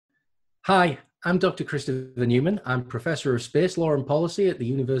Hi, I'm Dr. Christopher Newman. I'm Professor of Space Law and Policy at the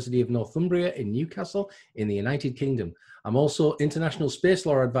University of Northumbria in Newcastle in the United Kingdom. I'm also International Space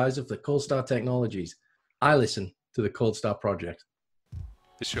Law Advisor for Cold Star Technologies. I listen to the Cold Star Project.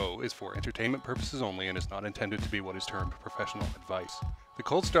 This show is for entertainment purposes only and is not intended to be what is termed professional advice. The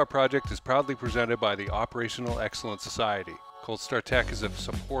Cold Star Project is proudly presented by the Operational Excellence Society. Cold Star Tech is a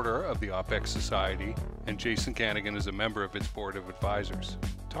supporter of the OPEX Society, and Jason Canigan is a member of its board of advisors.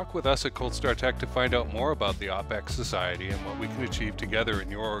 Talk with us at Cold Star Tech to find out more about the OPEX Society and what we can achieve together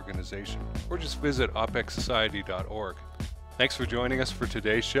in your organization, or just visit opexsociety.org. Thanks for joining us for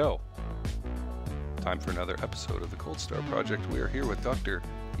today's show. Time for another episode of the Cold Star Project. We are here with Dr.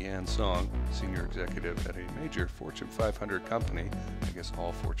 Yan Song, Senior Executive at a major Fortune 500 company. I guess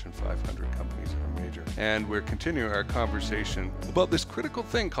all Fortune 500 companies are major. And we're continuing our conversation about this critical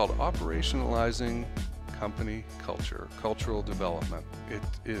thing called operationalizing company culture, cultural development. It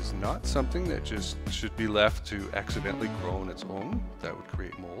is not something that just should be left to accidentally grow on its own. That would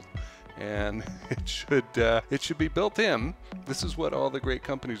create mold. And it should be built in. This is what all the great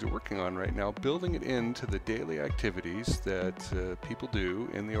companies are working on right now, building it into the daily activities that people do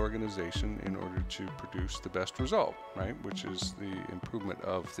in the organization in order to produce the best result, right? Which is the improvement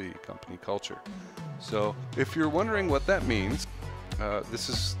of the company culture. So if you're wondering what that means, this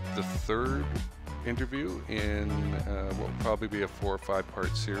is the third interview in what will probably be a 4 or 5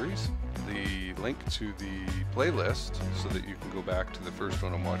 part series. The link to the playlist so that you can go back to the first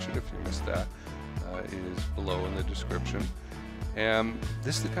one and watch it if you missed that is below in the description. And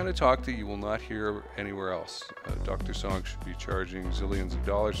this is the kind of talk that you will not hear anywhere else. Dr. Song should be charging zillions of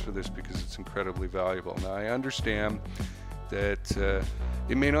dollars for this because it's incredibly valuable. Now I understand that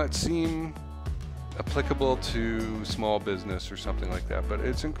it may not seem applicable to small business or something like that, but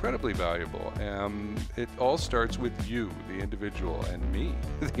it's incredibly valuable. It all starts with you, the individual, and me,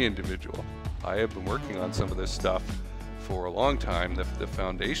 the individual. I have been working on some of this stuff for a long time, the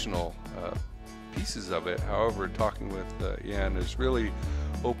foundational pieces of it. However, talking with Yan has really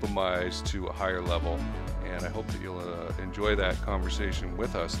opened my eyes to a higher level, and I hope that you'll enjoy that conversation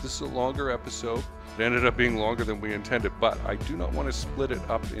with us. This is a longer episode. It ended up being longer than we intended, but I do not want to split it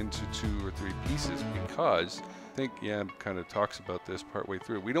up into 2 or 3 pieces because I think Yan kind of talks about this partway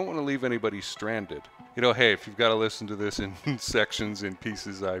through. We don't want to leave anybody stranded. You know, hey, if you've got to listen to this in sections, in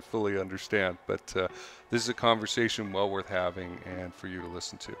pieces, I fully understand, but this is a conversation well worth having and for you to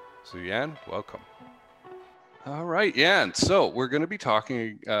listen to. So Yan, welcome. All right, Yan. So we're going to be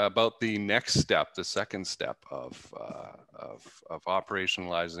talking about the next step, the second step of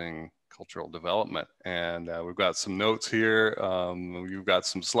operationalizing cultural development. And we've got some notes here. You've got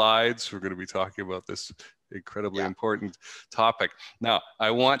some slides. We're going to be talking about this incredibly important topic. Now, I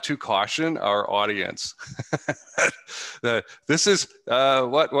want to caution our audience that this is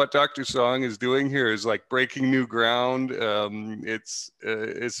what Dr. Song is doing here is like breaking new ground.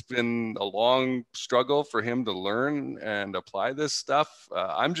 It's been a long struggle for him to learn and apply this stuff.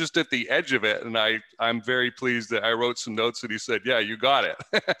 I'm just at the edge of it, and I'm very pleased that I wrote some notes and he said, "Yeah, you got it.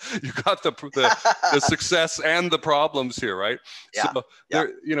 You got the success and the problems here, right?" Yeah.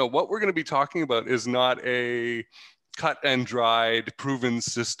 So you know what we're going to be talking about is not a cut and dried proven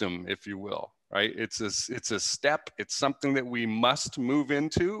system, if you will, right? It's a step. It's something that we must move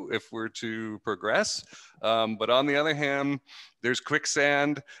into if we're to progress. But on the other hand, there's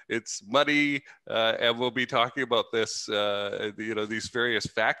quicksand. It's muddy, and we'll be talking about this. These various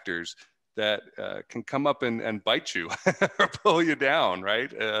factors that can come up and bite you or pull you down,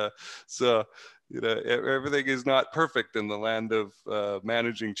 right? So. You know, everything is not perfect in the land of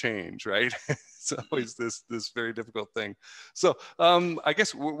managing change, right? It's always this very difficult thing. So I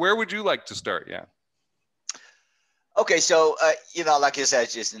guess where would you like to start? Yeah. Okay, so like you said,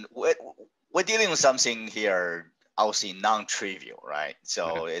 Jason, we're dealing with something here, I would say non-trivial, right?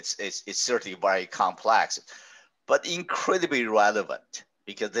 So it's certainly very complex, but incredibly relevant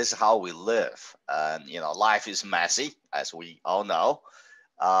because this is how we live. And life is messy, as we all know.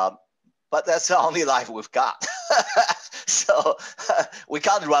 But that's the only life we've got. So we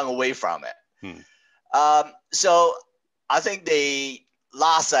can't run away from it. So I think the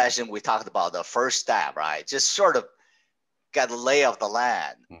last session we talked about the first step, right? Just sort of get the lay of the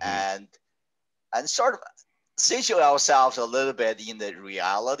land and sort of situate ourselves a little bit in the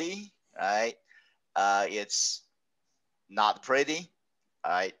reality, right? It's not pretty,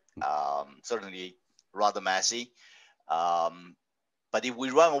 right? Certainly rather messy. But if we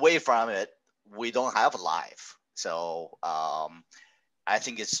run away from it, we don't have a life. So I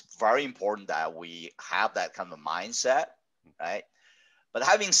think it's very important that we have that kind of mindset, right? But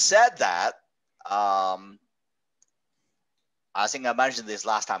having said that, I think I mentioned this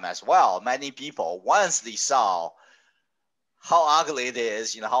last time as well. Many people, once they saw how ugly it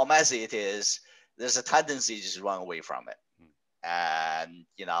is, how messy it is, there's a tendency to just run away from it. And,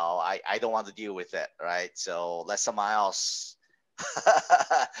 I don't want to deal with it, right? So let someone else,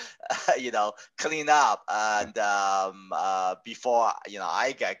 clean up and before,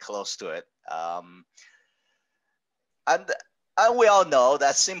 I get close to it. And we all know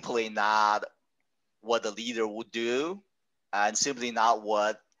that's simply not what the leader would do, and simply not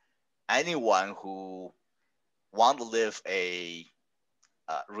what anyone who want to live a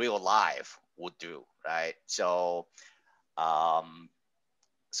real life would do, right? So,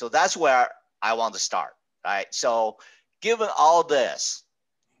 so that's where I want to start, right? So, given all this,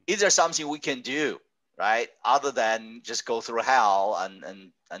 is there something we can do, right, other than just go through hell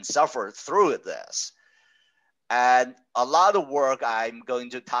and suffer through this? And a lot of work I'm going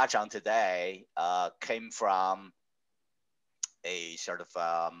to touch on today came from a sort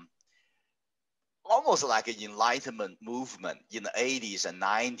of almost like an enlightenment movement in the 80s and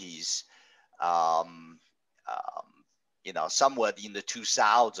 90s, somewhat in the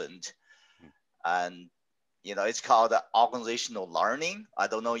 2000s. And, it's called organizational learning. I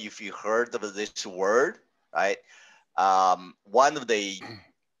don't know if you heard of this word, right? One of the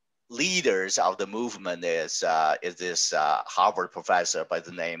leaders of the movement is this Harvard professor by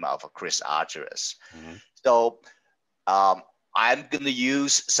the name of Chris Argyris. Mm-hmm. So I'm going to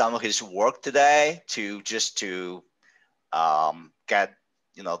use some of his work today to get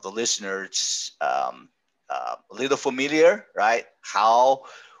the listeners a little familiar, right? How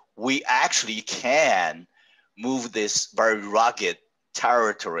we actually can move this very rugged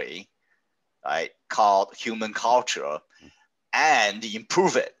territory, right, called human culture, and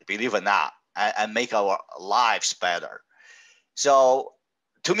improve it, believe it or not, and make our lives better. So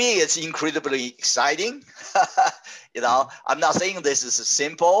to me, it's incredibly exciting. I'm not saying this is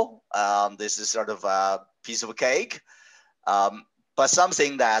simple. This is sort of a piece of cake, but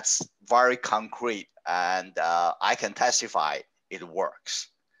something that's very concrete, and I can testify it works,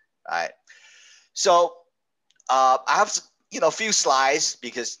 right? So I have a few slides,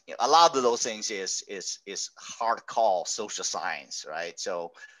 because a lot of those things is hardcore social science, right?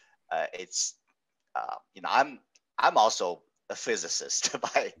 So it's I'm also a physicist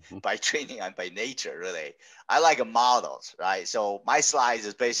by training and by nature, really. I like models, right? So my slides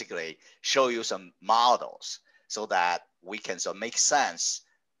is basically show you some models so that we can sort of make sense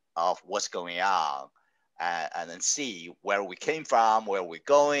of what's going on, and then see where we came from, where we're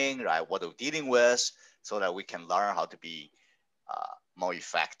going, right? What we're dealing with, so that we can learn how to be more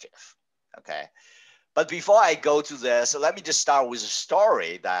effective, okay? But before I go to this, let me just start with a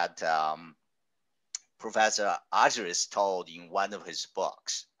story that Professor Argyris told in one of his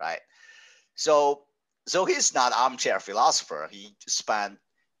books, right? So he's not an armchair philosopher. He spent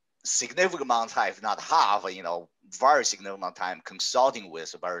significant amount of time, if not half, very significant amount of time consulting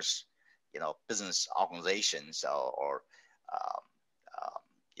with various, business organizations or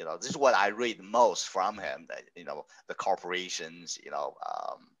this is what I read most from him, that, the corporations,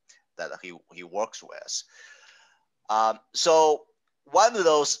 that he works with. So one of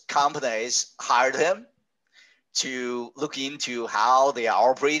those companies hired him to look into how they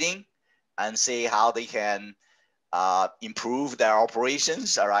are operating and see how they can improve their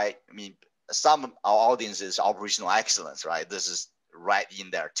operations. All right. I mean, some of our audience is operational excellence, right? This is right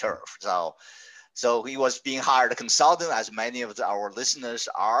in their turf. So he was being hired a consultant, as many of our listeners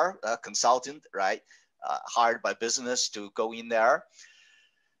are a consultant, right? Hired by business to go in there.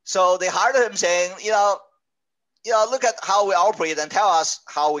 So they hired him saying, look at how we operate and tell us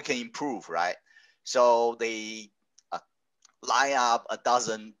how we can improve, right? So they line up a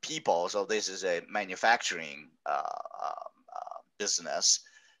dozen people. So this is a manufacturing business.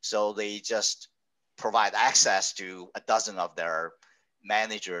 So they just provide access to a dozen of their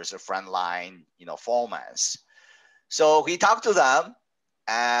managers or frontline, foremans. So he talked to them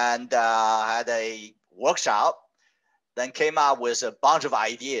and had a workshop, then came up with a bunch of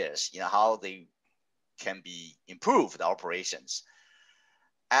ideas, how they can be improved, the operations.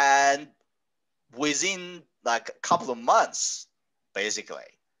 And within like a couple of months, basically,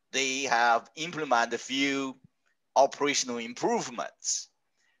 they have implemented a few operational improvements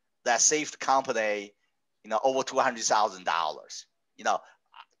that saved the company, over $200,000.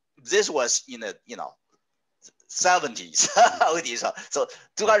 This was in the 70s. So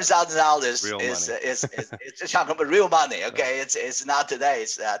 $200,000 is a chunk of real money. Okay, it's not today.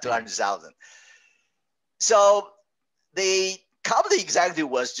 It's 200,000. So the company executive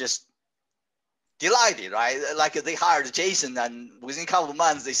was just delighted, right? Like they hired Jason, and within a couple of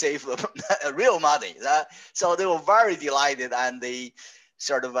months they saved real money. So they were very delighted, and they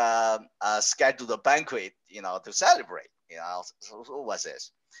sort of scheduled a banquet, to celebrate. So what was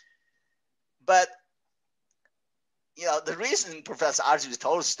this? But the reason Professor Argyris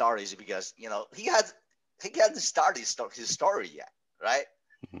told his story is because he hadn't started his story yet, right?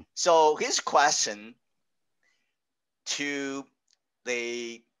 Mm-hmm. So his question to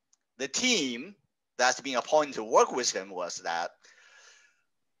the team that's being appointed to work with him was that,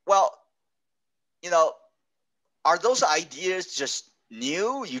 well, are those ideas just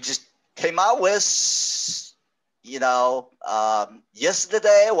new? You just came out with,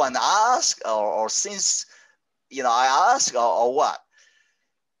 yesterday when asked, or since, I asked, or what?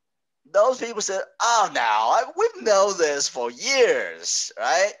 Those people said, oh, no, we've known this for years,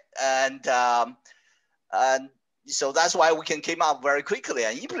 right? And so that's why we can came up very quickly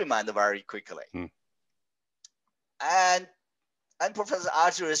and implement very quickly. Hmm. And Professor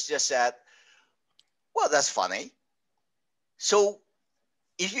Argyris just said, well, that's funny. So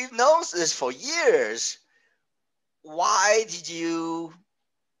if you've known this for years, why did you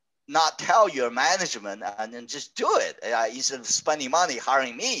not tell your management and then just do it? Instead of spending money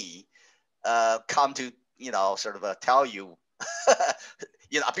hiring me, come to, sort of tell you,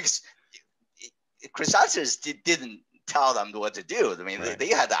 because Chris Argyris didn't tell them what to do. I mean, right. they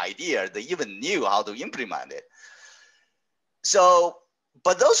had the idea. They even knew how to implement it. So,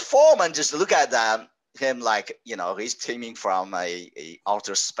 but those foremen just look at him like, he's coming from a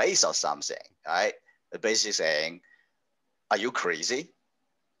outer space or something, right? Basically saying, are you crazy?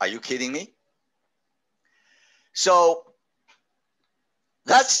 Are you kidding me? So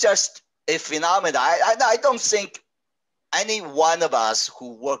that's just a phenomenon. I don't think any one of us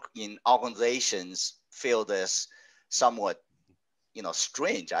who work in organizations feel this somewhat,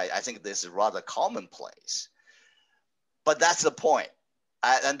 strange. I think this is rather commonplace. But that's the point.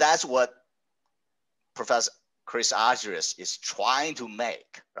 And that's what Professor Chris Argyris is trying to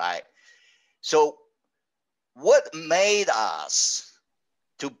make, right? So what made us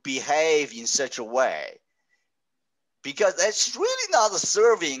to behave in such a way? Because it's really not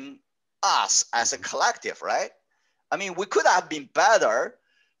serving us as a collective, right? I mean, we could have been better,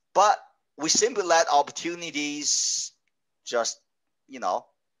 but we simply let opportunities just,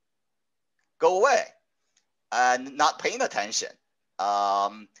 go away and not paying attention,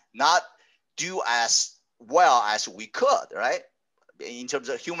 not do as well as we could, right? In terms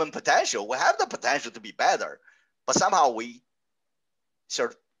of human potential, we have the potential to be better, but somehow we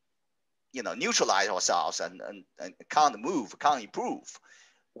sort of, neutralize ourselves and can't move, can't improve.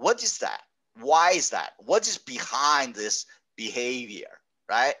 What is that? Why is that? What is behind this behavior,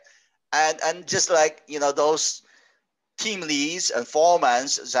 right? And just like, those team leads and foremen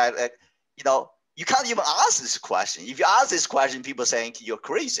that, you can't even ask this question. If you ask this question, people saying you're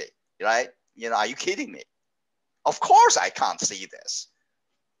crazy, right? Are you kidding me? Of course I can't see this.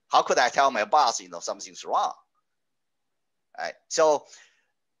 How could I tell my boss, something's wrong, right? So,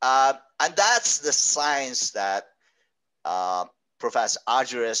 and that's the science that Professor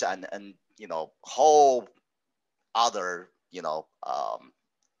Argyris and whole other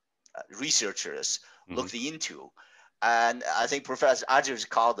researchers looked into, and I think Professor Argyris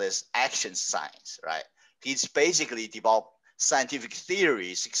called this action science, right? He's basically developed scientific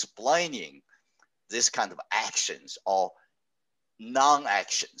theories explaining this kind of actions or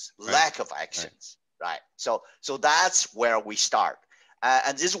non-actions, right. Lack of actions, right? So that's where we start,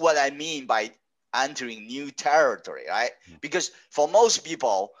 and this is what I mean by entering new territory, right? Because for most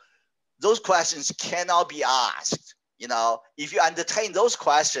people, those questions cannot be asked. If you entertain those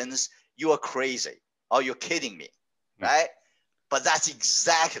questions, you are crazy or you're kidding me, right? But that's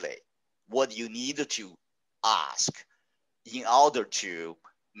exactly what you need to ask in order to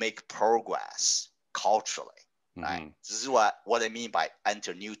make progress culturally, right? This is what I mean by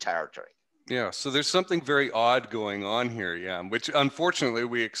enter new territory. Yeah, so there's something very odd going on here, yeah, which unfortunately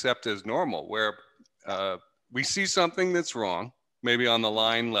we accept as normal, where we see something that's wrong, maybe on the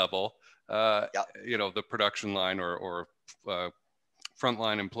line level, the production line or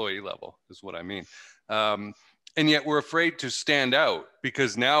frontline employee level is what I mean. And yet we're afraid to stand out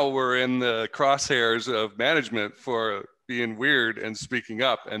because now we're in the crosshairs of management for being weird and speaking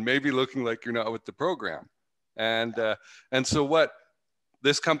up and maybe looking like you're not with the program. And so what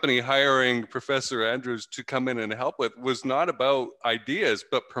this company hiring Professor Andrews to come in and help with was not about ideas,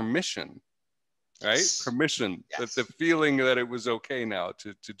 but permission, right? Yes. Permission, yes. The feeling that it was okay now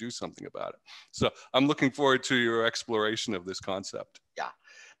to do something about it. So I'm looking forward to your exploration of this concept. Yeah.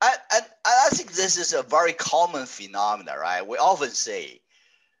 And I think this is a very common phenomenon, right? We often say,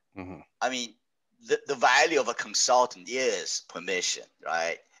 I mean, the value of a consultant is permission,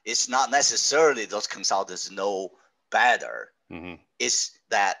 right? It's not necessarily those consultants know better. Mm-hmm. It's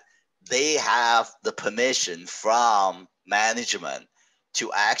that they have the permission from management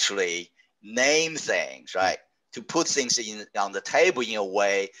to actually name things, right? To put things on the table in a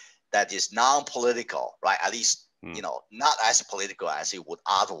way that is non-political, right? At least, not as political as it would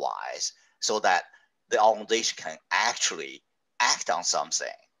otherwise, so that the organization can actually act on something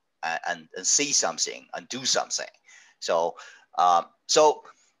and see something and do something. So,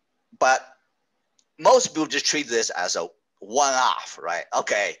 but most people just treat this as a one-off, right?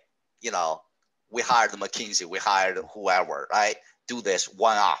 Okay, we hired McKinsey, we hired whoever, right? Do this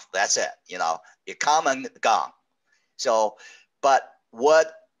one-off, that's it. It come and gone. So, but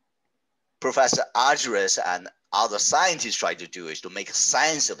what Professor Argyris and other scientists try to do is to make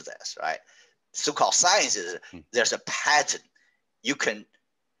sense of this, right? So-called science is there's a pattern.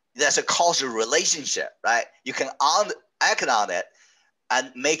 There's a causal relationship, right? You can act on it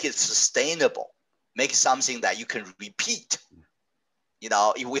and make it sustainable, make it something that you can repeat.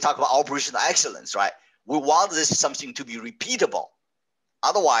 If we talk about operational excellence, right? We want this something to be repeatable.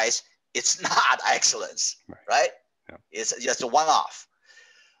 Otherwise, it's not excellence, right? Yeah. It's just a one-off.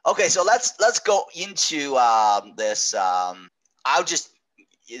 Okay, so let's go into this. I'll just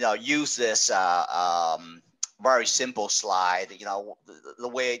use this very simple slide. The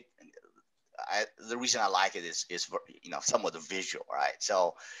way the reason I like it is somewhat visual, right?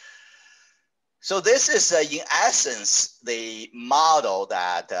 So this is in essence the model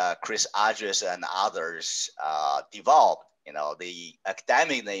that Chris Argyris and others developed. The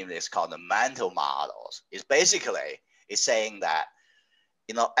academic name is called the mental models. It's basically saying that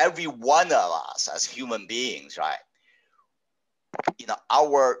every one of us as human beings, right?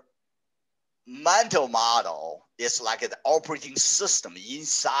 Our mental model is like an operating system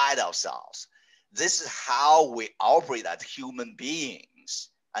inside ourselves. This is how we operate as human beings.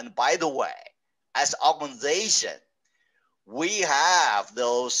 And by the way, as an organization, we have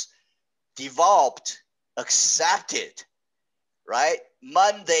those developed, accepted, right,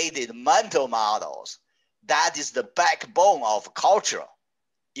 mandated mental models. That is the backbone of culture.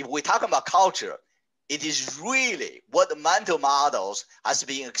 If we talk about culture, it is really what the mental models has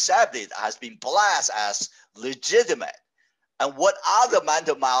been accepted, has been blessed as legitimate, and what other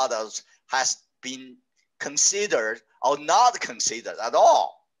mental models has been considered or not considered at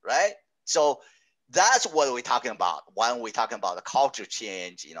all, right? So that's what we're talking about when we're talking about the culture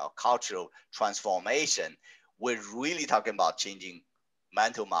change, cultural transformation. We're really talking about changing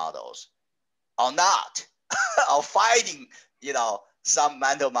mental models or not, or fighting, some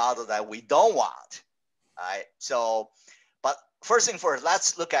mental model that we don't want, right? So, but first thing first,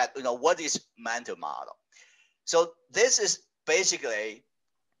 let's look at, what is mental model. So this is basically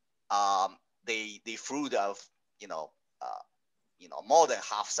the fruit of, more than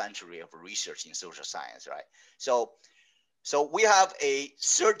half century of research in social science, right? So we have a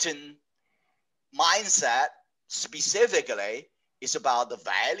certain mindset. Specifically, it's about the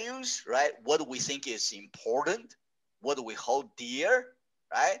values, right? What do we think is important? What do we hold dear,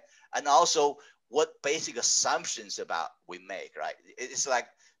 right? And also what basic assumptions about we make, right? It's like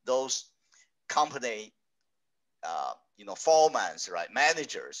those company, foremen, right?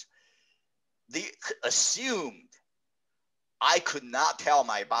 Managers, they assumed I could not tell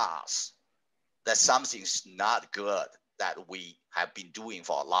my boss that something's not good that we have been doing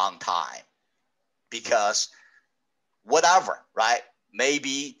for a long time, because whatever, right?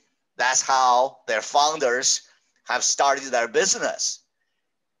 Maybe that's how their founders have started their business.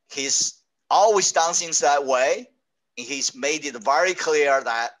 He's always done things that way. And he's made it very clear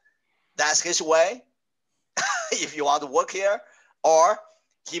that that's his way if you want to work here. Or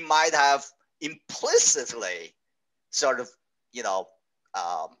he might have implicitly sort of,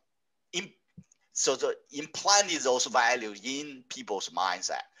 implanted those values in people's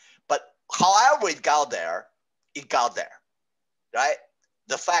mindset. But however it got there, right?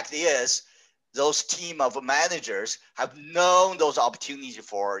 The fact is, those team of managers have known those opportunities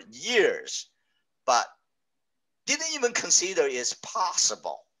for years, but didn't even consider it's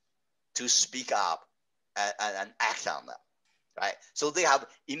possible to speak up and act on them, right? So they have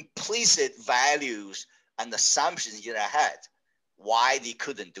implicit values and assumptions in their head why they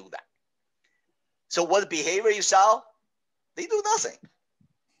couldn't do that. So what behavior you saw? They do nothing,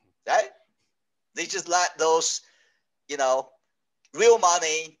 right? They just let those, real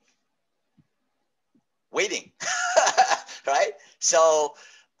money waiting, right? So,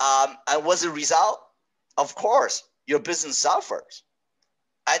 and what's the result? Of course, your business suffers.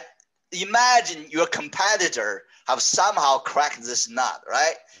 And imagine your competitor have somehow cracked this nut,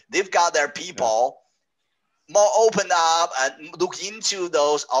 right? They've got their people more open up and look into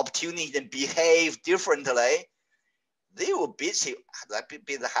those opportunities and behave differently. They will beat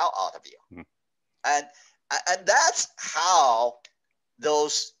the hell out of you. And that's how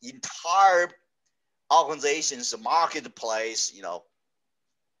those entire organizations, the marketplace,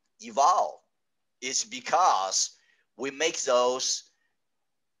 evolve. It's because we make those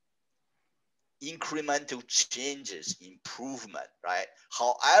incremental changes, improvement, right?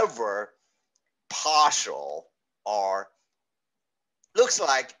 However partial or looks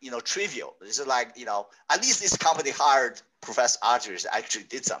like, trivial. It's like, at least this company hired Professor Argyris actually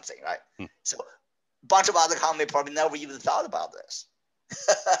did something, right? So a bunch of other companies probably never even thought about this.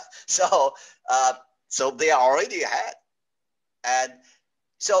 So they are already ahead. And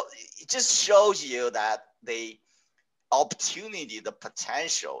so it just shows you that the opportunity, the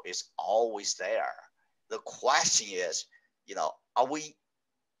potential is always there. The question is, are we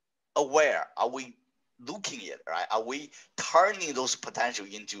aware? Are we looking at it, right? Are we turning those potential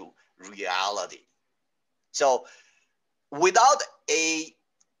into reality? So without a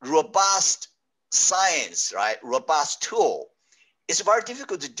robust science, right, robust tool, it's very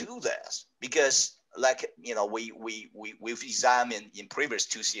difficult to do this because, like, we've examined in previous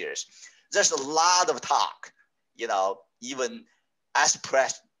 2 series, there's a lot of talk, even as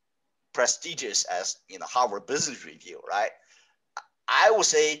prestigious as, Harvard Business Review, right? I would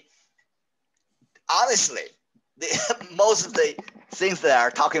say, honestly, most of the things that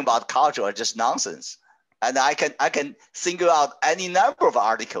are talking about culture are just nonsense. And I can single out any number of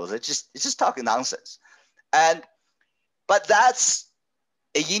articles. It's just talking nonsense. But that's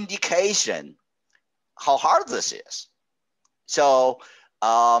an indication how hard this is. So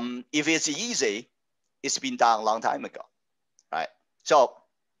if it's easy, it's been done a long time ago, right? So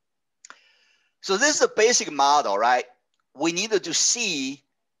this is a basic model, right? We needed to see,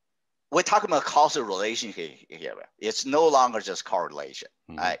 we're talking about causal relation here. It's no longer just correlation,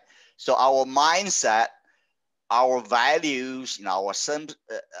 right? So our mindset, our values, our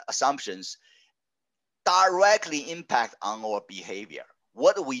assumptions directly impact on our behavior.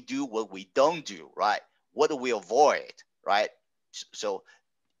 What do we do, what we don't do, right? What do we avoid, right? So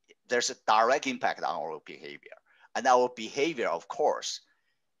there's a direct impact on our behavior. And our behavior, of course,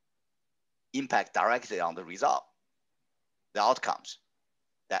 impact directly on the result, the outcomes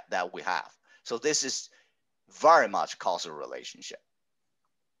that we have. So this is very much causal relationship.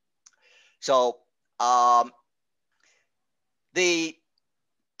 So the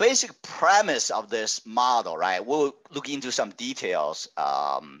basic premise of this model, right? We'll look into some details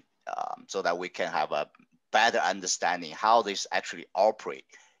so that we can have a better understanding how this actually operate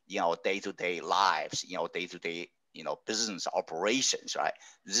in our day-to-day lives, in our day-to-day business operations, right?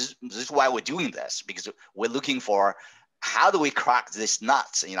 This is why we're doing this, because we're looking for how do we crack these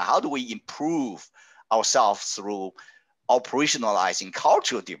nuts? How do we improve ourselves through operationalizing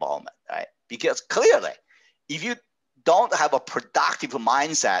cultural development, right? Because clearly, if you don't have a productive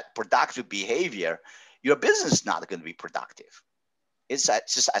mindset, productive behavior, your business is not going to be productive. It's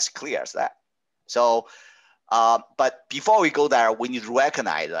just as clear as that. So, but before we go there, we need to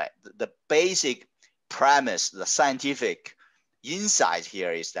recognize that the basic premise, the scientific insight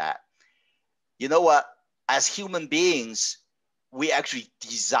here is that, as human beings, we actually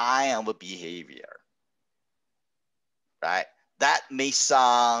design our behavior, right? That may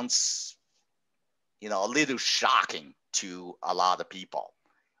sound, a little shocking to a lot of people.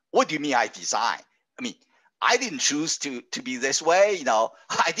 What do you mean I design? I mean, I didn't choose to be this way,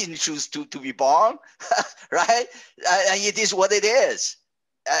 I didn't choose to be born, right? And it is what it is.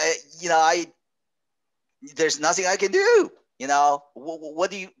 There's nothing I can do.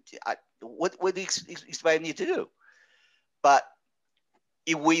 What do you expect me to do? But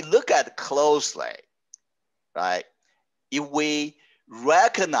if we look at it closely, right? If we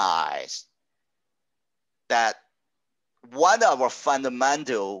recognize that one of our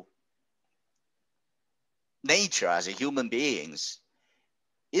fundamental nature as a human beings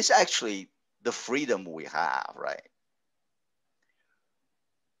is actually the freedom we have, right?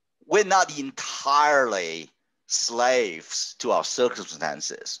 We're not entirely slaves to our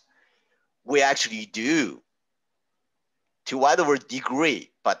circumstances. We actually do, to whatever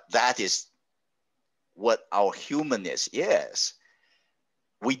degree, but that is what our humanness is.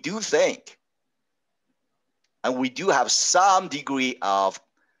 We do think, and we do have some degree of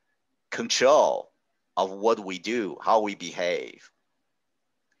control of what we do, how we behave.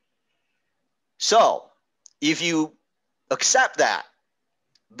 So if you accept that,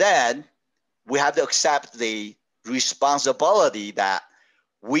 then we have to accept the responsibility that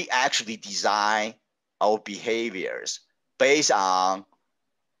we actually design our behaviors based on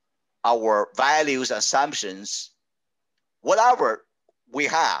our values, assumptions, whatever we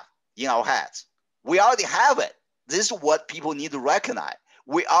have in our heads. We already have it. This is what people need to recognize.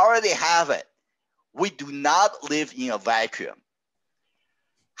 We already have it. We do not live in a vacuum.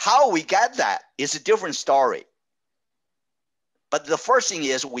 How we get that is a different story. But the first thing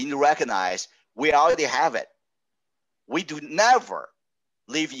is we need to recognize we already have it. We do never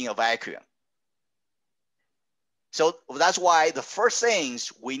live in a vacuum. So that's why the first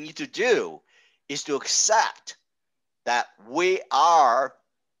things we need to do is to accept that we are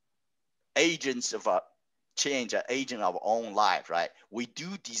agents of a change, an agent of our own life, right? We do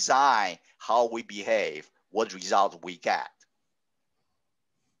design how we behave, what result we get.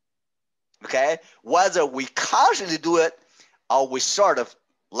 Okay? Whether we consciously do it or we sort of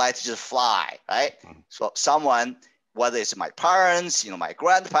let it just fly, right? So someone, whether it's my parents, my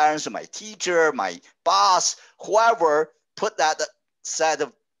grandparents, my teacher, my boss, whoever put that set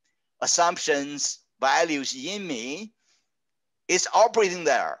of assumptions, values in me, it's operating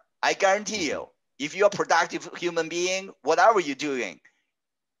there. I guarantee you, if you're a productive human being, whatever you're doing,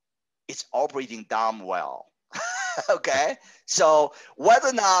 it's operating damn well. Okay? So whether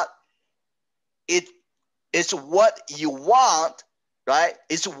or not it's what you want, right?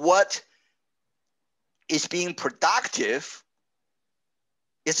 It's what is being productive.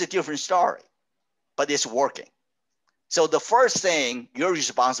 It's a different story, but it's working. So the first thing your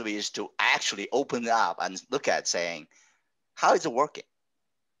responsibility is to actually open it up and look at saying, how is it working?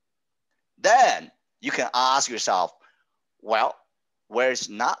 Then you can ask yourself, well, where it's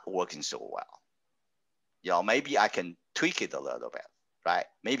not working so well? Maybe I can tweak it a little bit, right?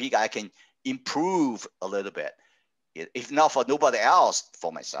 Maybe I can improve a little bit. If not for nobody else,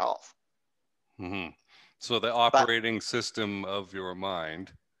 for myself. Mm-hmm. So the operating system of your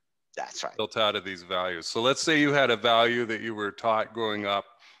mind, that's right, built out of these values. So let's say you had a value that you were taught growing up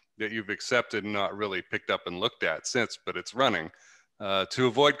that you've accepted and not really picked up and looked at since, but it's running to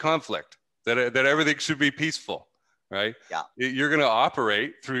avoid conflict, that everything should be peaceful, right? Yeah. You're going to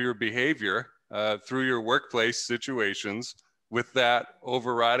operate through your behavior, through your workplace situations with that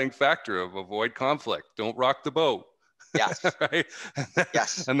overriding factor of avoid conflict. Don't rock the boat. Yes. Right?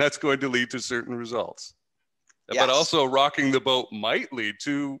 Yes. And that's going to lead to certain results. Yes. But also rocking the boat might lead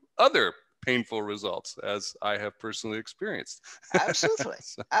to other painful results, as I have personally experienced. Absolutely.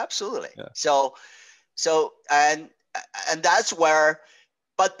 Absolutely. Yeah. So and that's where,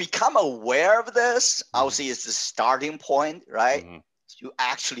 but become aware of this, I would say, is the starting point, right? To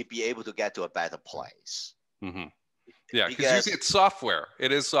actually be able to get to a better place. Yeah, because it's software.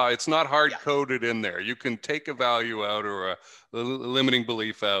 It's not hard coded in there. You can take a value out or a limiting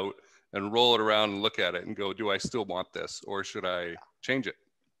belief out and roll it around and look at it and go, do I still want this, or should I change it?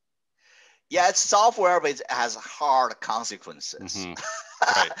 Yeah, it's software, but it has hard consequences.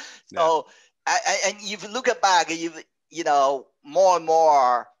 Right. So, and if you look back, more and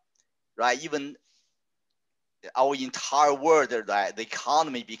more, right? Even our entire world, right? The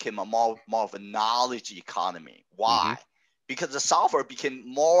economy became a more of a knowledge economy. Why? Because the software became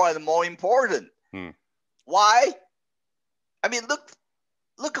more and more important. Why? I mean,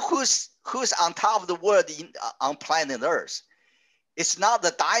 look who's on top of the world on planet Earth. It's not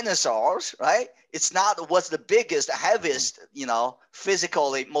the dinosaurs, right? It's not what's the biggest, heaviest,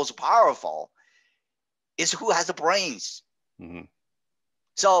 physically most powerful. It's who has the brains.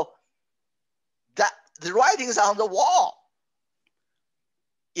 So that the writing's on the wall.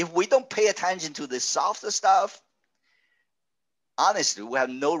 If we don't pay attention to the softer stuff, honestly, we have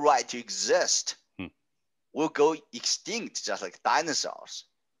no right to exist. We'll go extinct just like dinosaurs.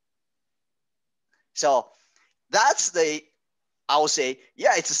 So that's I would say,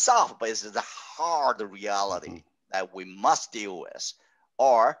 yeah, it's soft, but it's the hard reality that we must deal with,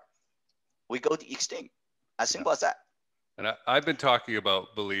 or we go to extinct. As simple as that. And I've been talking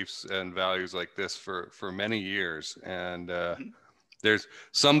about beliefs and values like this for many years. And there's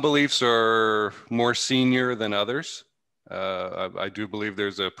some beliefs are more senior than others. I do believe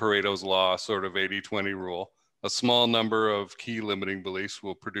there's a Pareto's law, sort of 80-20 rule. A small number of key limiting beliefs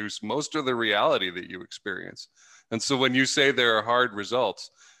will produce most of the reality that you experience. And so when you say there are hard results,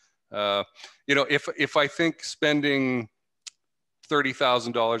 if I think spending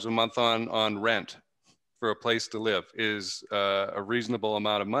 $30,000 a month on rent for a place to live is a reasonable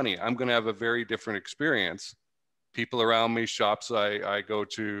amount of money, I'm going to have a very different experience. People around me, shops I go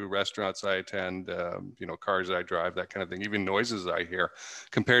to, restaurants I attend, cars I drive, that kind of thing, even noises I hear,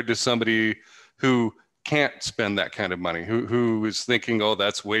 compared to somebody who can't spend that kind of money, who is thinking, oh,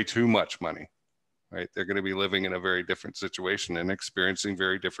 that's way too much money. right? They're going to be living in a very different situation and experiencing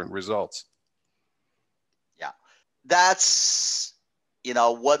very different results. Yeah, that's,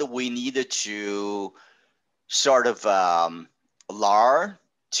 what we needed to sort of learn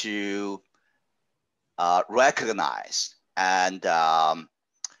to recognize. And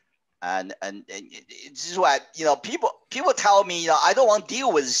this is why, people tell me, I don't want to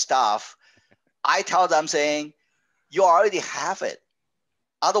deal with this stuff. I tell them saying, you already have it.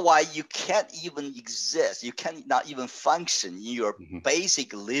 Otherwise, you can't even exist. You cannot even function in your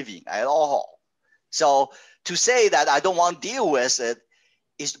basic living at all. So to say that I don't want to deal with it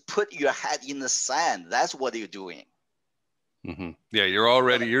is to put your head in the sand. That's what you're doing. Yeah,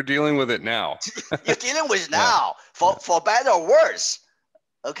 you're dealing with it now. You're dealing with it now, for better or worse.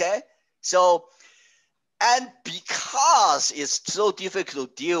 Okay? So, and because it's so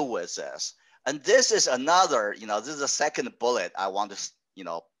difficult to deal with this, and this is another, this is the second bullet I want to,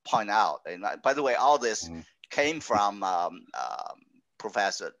 point out. And by the way, all this came from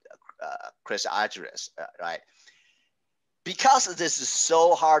Professor Chris Argyris, right? Because this is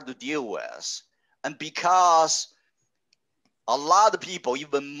so hard to deal with, and because a lot of people,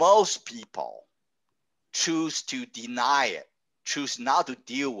 even most people, choose to deny it, choose not to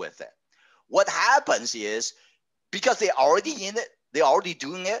deal with it. What happens is, because they're already in it, they're already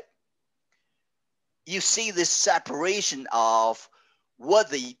doing it, you see this separation of what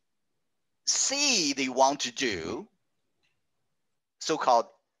they see they want to do, so-called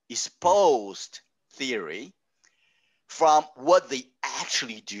exposed theory, from what they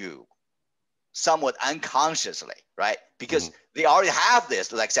actually do, somewhat unconsciously, right? Because they already have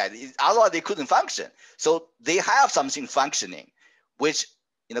this, like I said, otherwise they couldn't function. So they have something functioning, which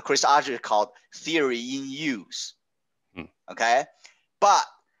Chris Argyris called theory in use, okay? But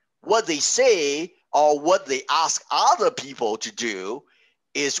what they say or what they ask other people to do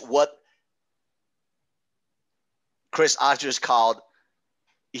is what Chris Argyris called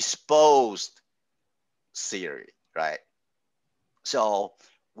exposed theory, right? So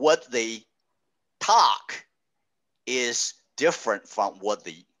what they talk is different from what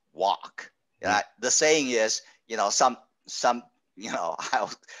they walk. Right? The saying is, some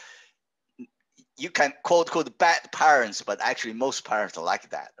you can quote bad parents, but actually most parents are like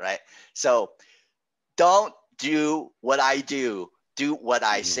that, right? So don't do what I do what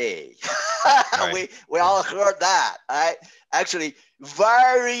I say. Right. we all heard that, right? Actually,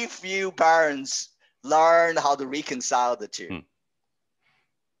 very few parents learn how to reconcile the two.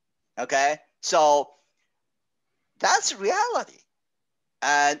 Okay, so that's reality,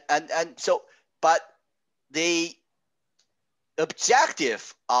 and so, but the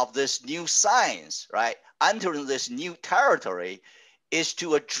objective of this new science, right, entering this new territory, is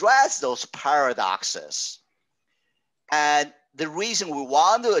to address those paradoxes. And the reason we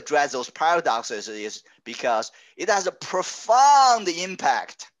want to address those paradoxes is because it has a profound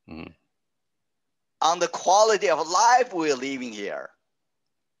impact on the quality of life we're living here,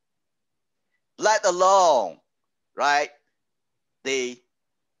 let alone, right, the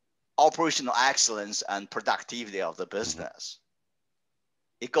operational excellence and productivity of the business.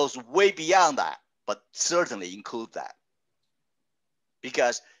 It goes way beyond that, but certainly include that.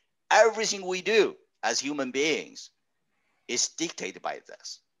 Because everything we do as human beings is dictated by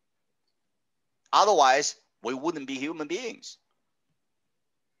this. Otherwise, we wouldn't be human beings.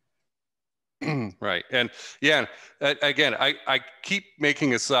 Right. And yeah, again, I keep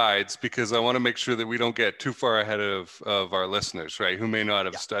making asides because I want to make sure that we don't get too far ahead of our listeners, right, who may not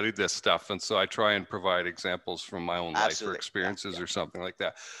have studied this stuff. And so I try and provide examples from my own life or experiences or something like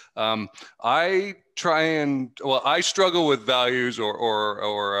that. I struggle with values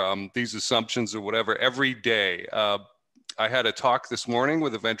or these assumptions or whatever every day. I had a talk this morning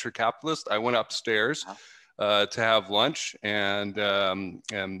with a venture capitalist. I went upstairs to have lunch and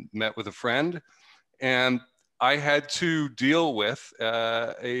met with a friend, and I had to deal with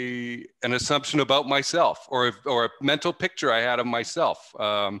an assumption about myself or a mental picture I had of myself.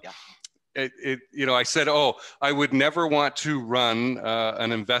 I said, I would never want to run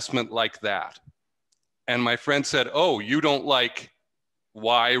an investment like that. And my friend said, you don't like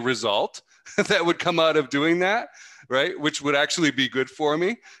Y result that would come out of doing that, right? Which would actually be good for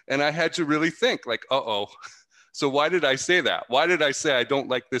me. And I had to really think like, so why did I say that? Why did I say I don't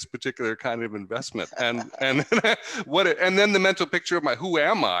like this particular kind of investment? And then the mental picture of who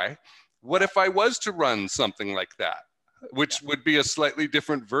am I? What if I was to run something like that, which would be a slightly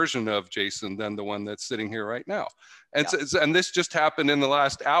different version of Jason than the one that's sitting here right now. And and this just happened in the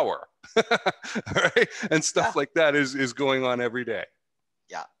last hour, right? And stuff like that is going on every day.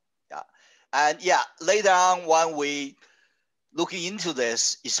 And later on when we looking into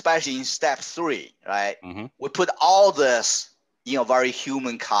this, especially in step 3, right? Mm-hmm. We put all this in a very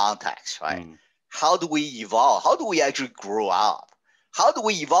human context, right? Mm. How do we evolve? How do we actually grow up? How do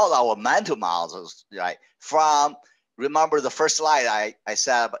we evolve our mental models, right? From, remember the first slide I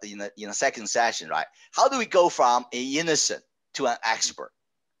said in the second session, right? How do we go from an innocent to an expert?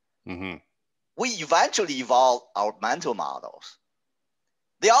 Mm-hmm. We eventually evolve our mental models.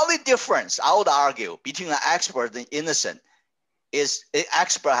 The only difference, I would argue, between an expert and innocent is an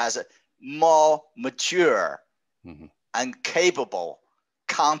expert has a more mature Mm-hmm. and capable,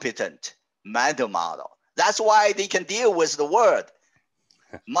 competent mental model. That's why they can deal with the world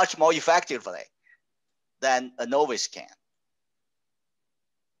much more effectively than a novice can.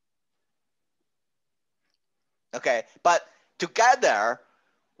 Okay, but together,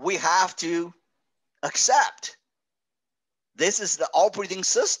 we have to accept this is the operating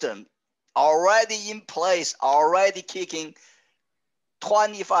system already in place, already kicking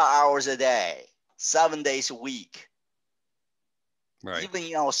 24 hours a day, 7 days a week. Right. Even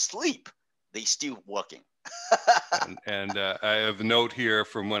in our sleep, they still working. and I have a note here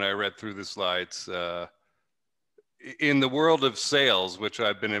from when I read through the slides. In the world of sales, which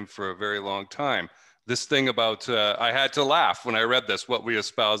I've been in for a very long time, this thing about, I had to laugh when I read this, what we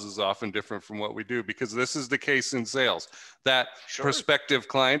espouse is often different from what we do, because this is the case in sales. That Sure. prospective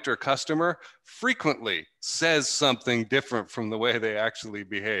client or customer frequently says something different from the way they actually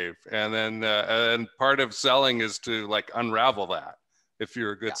behave. And then, and part of selling is to like unravel that if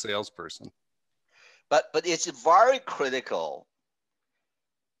you're a good salesperson. But it's very critical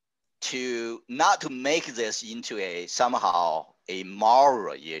to not to make this into a somehow a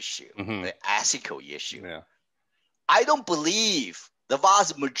moral issue, Mm-hmm. an ethical issue. Yeah. I don't believe the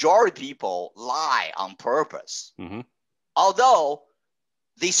vast majority of people lie on purpose. Mm-hmm. Although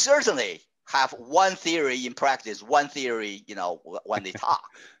they certainly have one theory in practice, one theory, when they talk.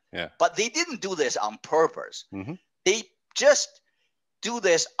 Yeah. But they didn't do this on purpose. Mm-hmm. They just do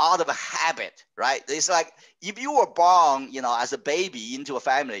this out of a habit, right? It's like if you were born, as a baby into a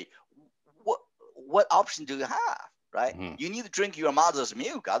family, what option do you have, right? Mm-hmm. You need to drink your mother's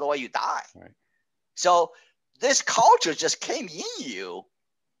milk, otherwise you die. Right. So this culture just came in you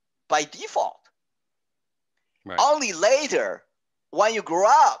by default. Right. Only later, when you grow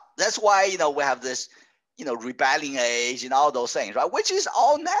up, that's why, we have this, rebelling age and all those things, right? Which is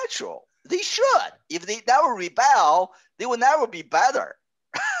all natural. They should. If they never rebel, they will never be better.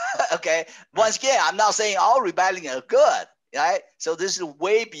 Okay. Once again, I'm not saying all rebelling are good, right? So this is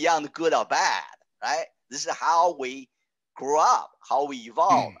way beyond good or bad, right? This is how we grow up, how we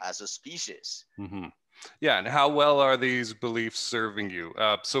evolve as a species. Mm-hmm. Yeah. And how well are these beliefs serving you?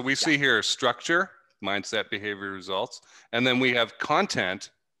 So we see here structure, mindset, behavior, results, and then we have content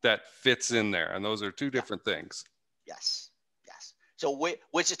that fits in there. And those are two different things. Yes. So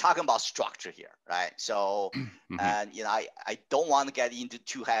we're just talking about structure here, right? So, Mm-hmm. and, I don't want to get into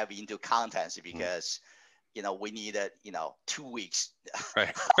too heavy into contents because, we need 2 weeks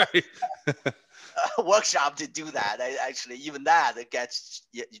Right. workshop to do that. Actually, even that, it gets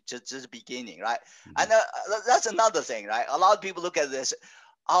just the beginning, right? Mm-hmm. And that's another thing, right? A lot of people look at this,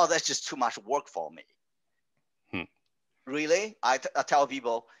 oh, that's just too much work for me. Really? I tell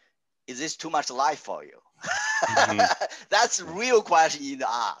people, is this too much life for you? Mm-hmm. That's the real question you need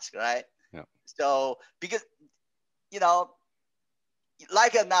to ask, right? Yeah. So, because,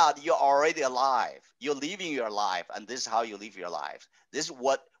 like or not, you're already alive. You're living your life, and this is how you live your life. This is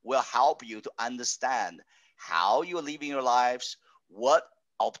what will help you to understand how you're living your lives, what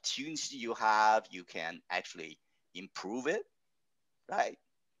opportunity you have, you can actually improve it, right?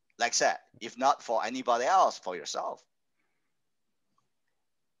 Like I said, if not for anybody else, for yourself.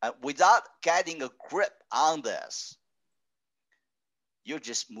 Without getting a grip on this, you're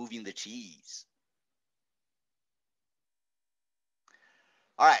just moving the cheese.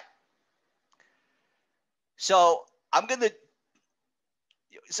 All right. So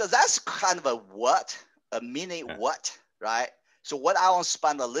so that's kind of a mini what, right? So what I want to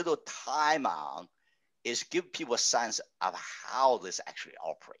spend a little time on is give people a sense of how this actually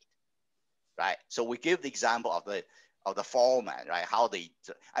operates, right? So we give the example of the foreman, right? How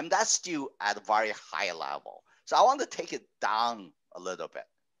that's still at a very high level. So I want to take it down a little bit,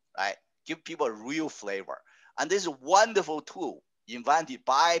 right? Give people a real flavor. And this is a wonderful tool invented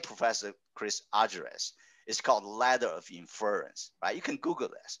by Professor Chris Argyris. It's called ladder of inference, right? You can Google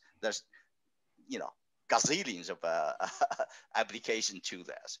this. There's, gazillions of application to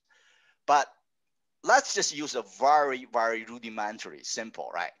this. But let's just use a very, very rudimentary,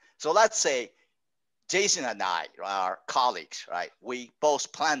 simple, right? So let's say Jason and I are colleagues, right? We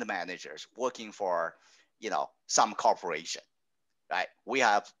both plant managers working for, some corporation, right? We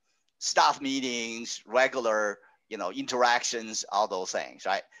have staff meetings, regular, interactions, all those things,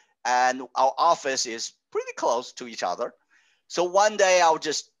 right? And our office is pretty close to each other. So one day I'll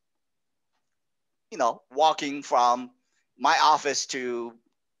just, walking from my office to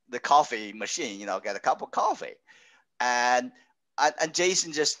the coffee machine, get a cup of coffee. And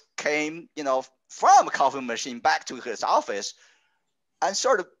Jason just came, from a coffee machine back to his office, and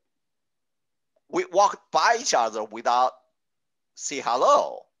sort of we walked by each other without say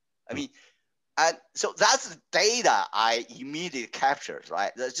hello. I mean, and so that's the data I immediately captured,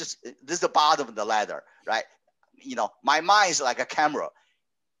 right? This is the bottom of the ladder, right? My mind is like a camera,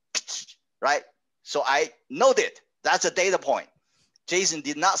 right? So I noted that's a data point. Jason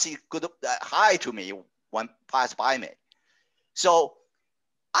did not say good hi to me when passed by me. So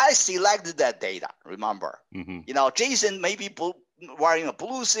I selected that data, remember? Mm-hmm. Jason may be wearing a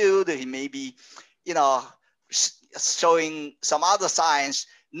blue suit. He may be, showing some other signs.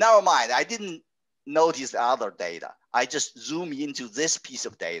 Never mind. I didn't notice the other data. I just zoom into this piece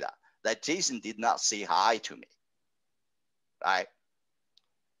of data that Jason did not say hi to me, right?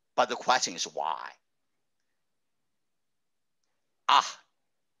 But the question is why?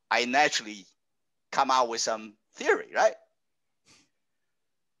 I naturally come out with some theory, right?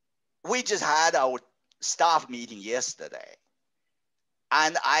 We just had our staff meeting yesterday,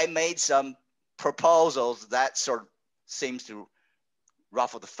 and I made some proposals that sort of seems to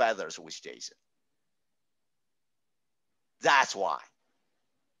ruffle the feathers with Jason. That's why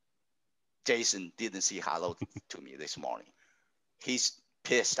Jason didn't say hello to me this morning. He's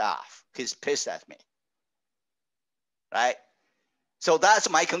pissed off. He's pissed at me, right? So that's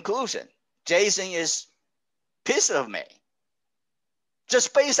my conclusion. Jason is pissed at me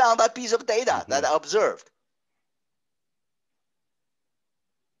just based on that piece of data that I observed.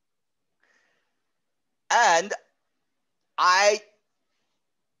 And I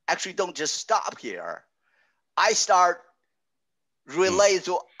actually don't just stop here. I start relating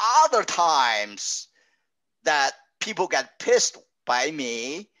to other times that people get pissed by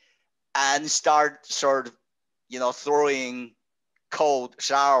me and start sort of, throwing cold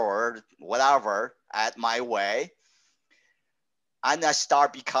shower, whatever, at my way. And I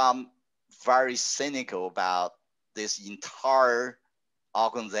start become very cynical about this entire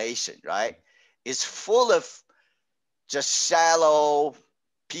organization, right? It's full of just shallow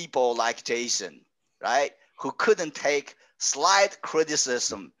people like Jason, right? Who couldn't take slight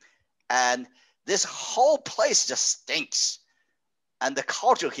criticism. And this whole place just stinks. And the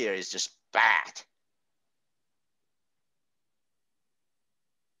culture here is just bad.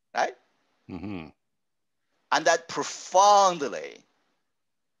 Right? Mm-hmm. And that profoundly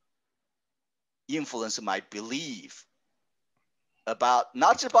influenced my belief about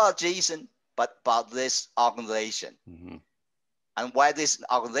not just about Jason, but about this organization. Mm-hmm. And why this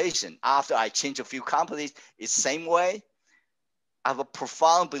organization, after I changed a few companies, it's the same way. I have a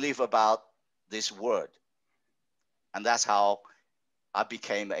profound belief about this word. And that's how I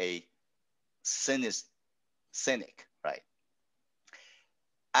became a cynic, right?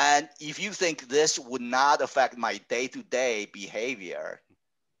 And if you think this would not affect my day-to-day behavior,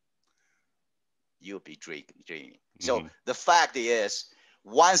 you'll be dreaming. Mm-hmm. So the fact is,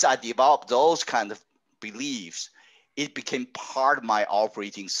 once I developed those kind of beliefs, it became part of my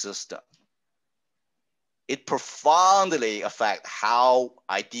operating system. It profoundly affects how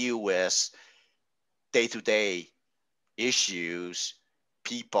I deal with day-to-day issues,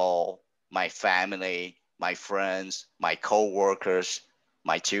 people, my family, my friends, my co-workers,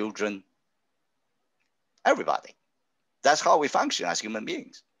 my children, everybody. That's how we function as human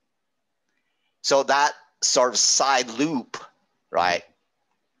beings. So that sort of side loop, right,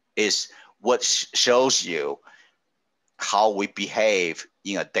 is what shows you how we behave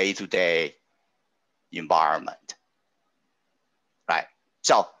in a day-to-day environment, right?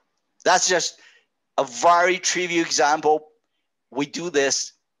 So that's just a very trivial example. We do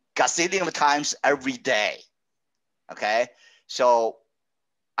this gazillion of times every day, okay? So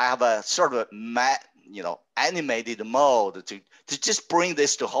I have a sort of animated mode to just bring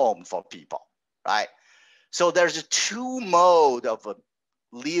this to home for people, right? So there's a two mode of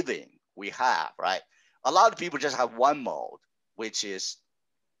living we have, right? A lot of people just have one mode, which is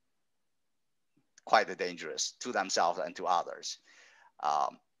quite dangerous to themselves and to others. I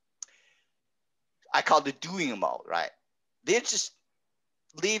call it doing mode, right? They're just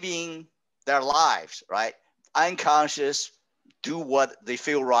living their lives, right? Unconscious, do what they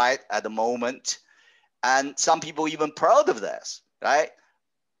feel right at the moment. And some people even proud of this, right?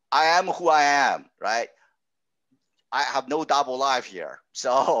 I am who I am, right? I have no double life here.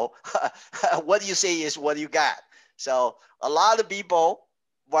 So what you say is what you get. So a lot of people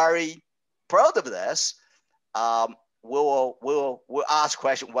very proud of this. We'll ask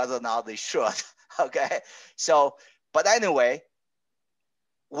question whether or not they should. Okay. So, but anyway,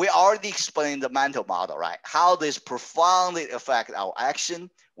 we already explained the mental model, right? How this profoundly affect our action,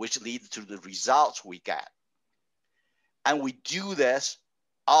 which leads to the results we get. And we do this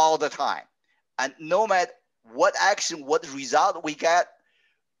all the time. And no matter what action, what result we get,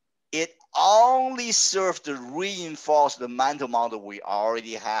 it only serves to reinforce the mental model we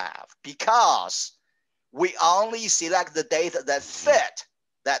already have, because we only select the data that fit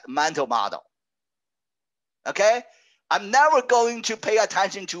that mental model. Okay? I'm never going to pay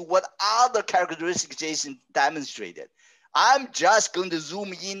attention to what other characteristics Jason demonstrated. I'm just going to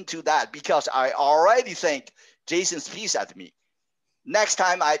zoom into that because I already think Jason speaks at me. Next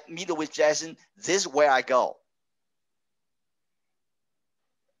time I meet with Jason, this is where I go.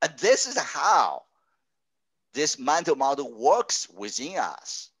 And this is how this mental model works within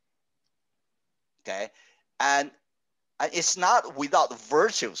us. Okay? And it's not without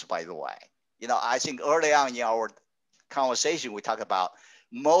virtues, by the way. You know, I think early on in our conversation, we talked about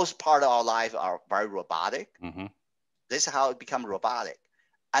most part of our life are very robotic. Mm-hmm. This is how it becomes robotic.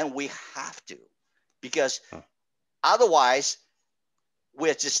 And we have to, because otherwise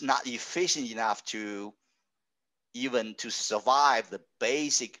we're just not efficient enough to even to survive the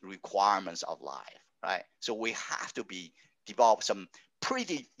basic requirements of life, right? So we have to develop some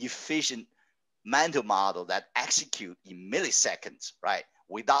pretty efficient mental model that execute in milliseconds, right?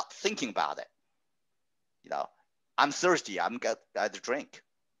 Without thinking about it. You know, I'm thirsty, I'm get a drink.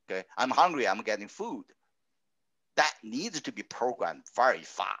 Okay, I'm hungry, I'm getting food. That needs to be programmed very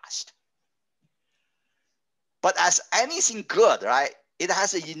fast. But as anything good, right? It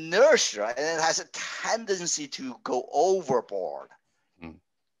has an inertia and it has a tendency to go overboard. Mm.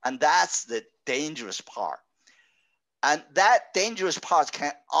 And that's the dangerous part. And that dangerous part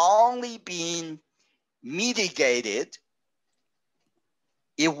can only be mitigated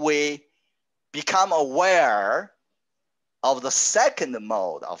if we become aware of the second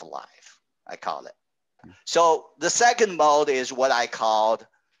mode of life, I call it. Mm. So the second mode is what I called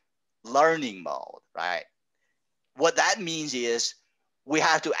learning mode, right? What that means is we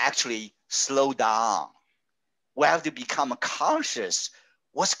have to actually slow down. We have to become conscious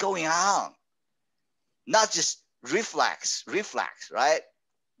what's going on, not just reflex, right?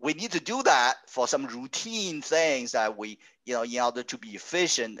 We need to do that for some routine things that we, you know, in order to be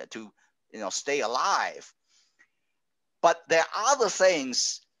efficient, to, you know, stay alive. But there are other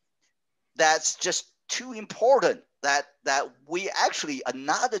things that's just too important that we actually are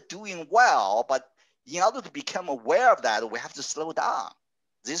not doing well, but in order to become aware of that, we have to slow down.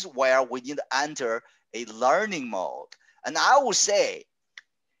 This is where we need to enter a learning mode. And I would say,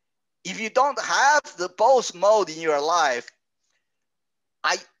 if you don't have the both mode in your life,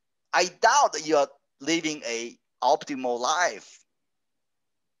 I doubt that you're living a optimal life.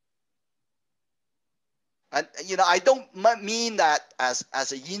 And, you know, I don't mean that as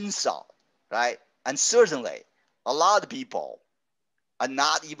an insult, right? And certainly a lot of people are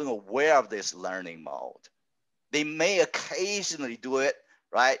not even aware of this learning mode. They may occasionally do it,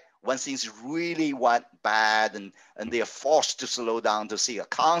 right? When things really went bad and they are forced to slow down to see a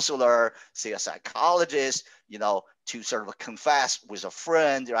counselor, see a psychologist, you know, to sort of confess with a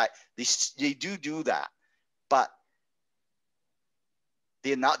friend, right? They do that, but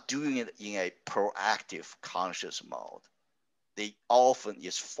they're not doing it in a proactive conscious mode. They often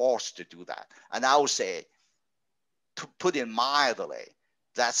is forced to do that. And I would say, to put it mildly,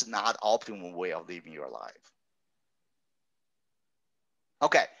 that's not optimal way of living your life.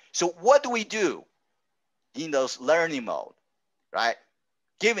 Okay, so what do we do in those learning mode, right?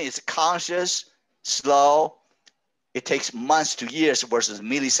 Given it's conscious, slow, it takes months to years versus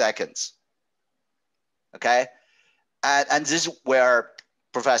milliseconds, okay? And this is where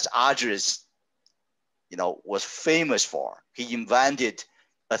Professor Argyris, you know, was famous for. He invented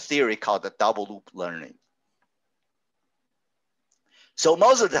a theory called the double loop learning. So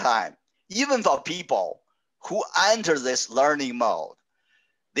most of the time, even for people who enter this learning mode,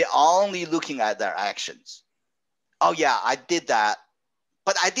 they're only looking at their actions. Oh yeah, I did that,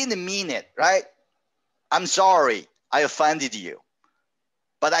 but I didn't mean it, right? I'm sorry, I offended you,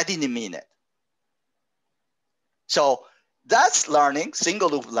 but I didn't mean it. So that's learning, single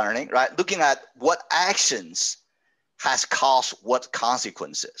loop learning, right? Looking at what actions has caused what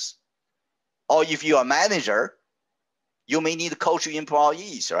consequences. Or if you're a manager, you may need to coach your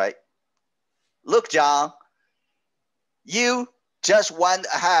employees, right? Look, John, you just went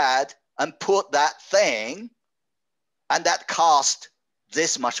ahead and put that thing, and that cost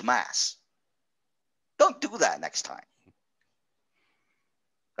this much mass. Don't do that next time.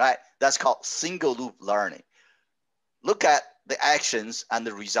 Right? That's called single loop learning. Look at the actions and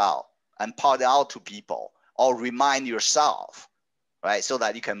the result and point out to people or remind yourself, right? So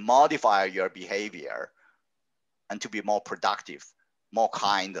that you can modify your behavior and to be more productive, more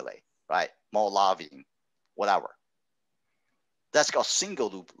kindly, right? More loving, whatever. That's called single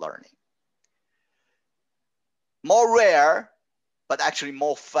loop learning. More rare, but actually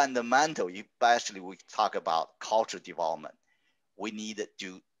more fundamental, especially we talk about cultural development. We need to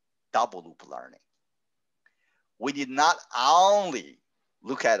do double loop learning. We need not only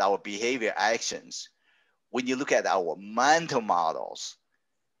look at our behavior actions, we need to look at our mental models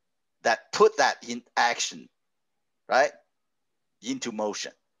that put that in action, right? Into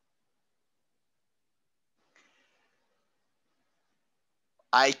motion.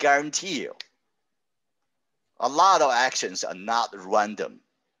 I guarantee you, a lot of actions are not random.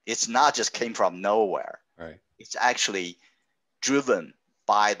 It's not just came from nowhere. Right. It's actually driven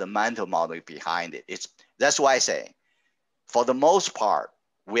by the mental model behind it. That's why I say, for the most part,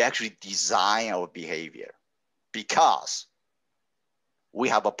 we actually design our behavior because we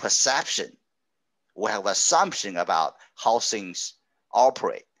have a perception, we have assumption about how things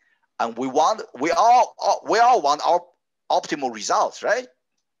operate, and we all want our optimal results, right?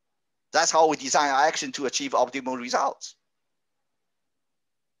 That's how we design our action to achieve optimal results.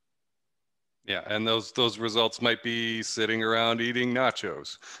 Yeah, and those results might be sitting around eating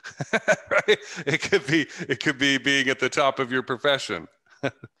nachos, right? It could be being at the top of your profession,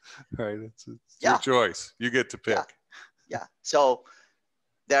 right? It's your choice. You get to pick. Yeah. So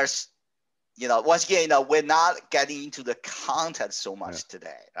there's, once again, we're not getting into the content so much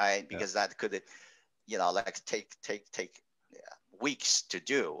today, right? Because that could, like take weeks to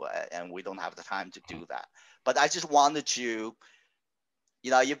do, and we don't have the time to do that. But I just wanted to,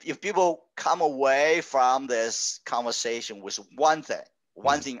 if people come away from this conversation with one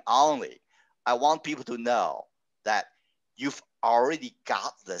thing only, I want people to know that you've already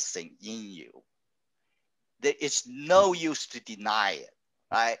got this thing in you. It's no use to deny it,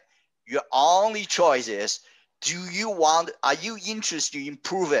 right? Your only choice is, are you interested to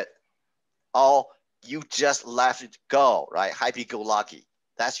improve it, or you just let it go, right? Happy-go-lucky.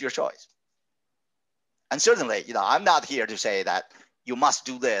 That's your choice. And certainly, I'm not here to say that you must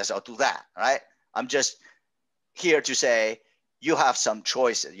do this or do that, right? I'm just here to say you have some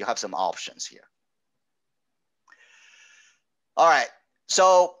choices, you have some options here. All right,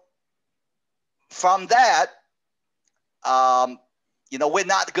 so from that, we're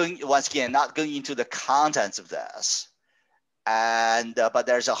not going, once again, not going into the contents of this, and but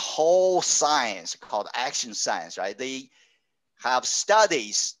there's a whole science called action science, right? They have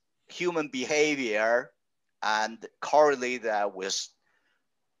studies human behavior and correlate that with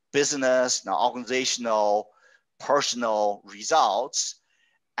business, organizational, personal results,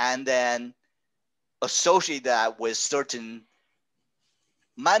 and then associate that with certain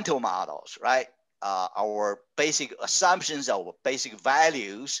mental models, right? Our basic assumptions, our basic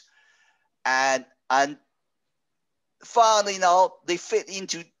values, and finally, they fit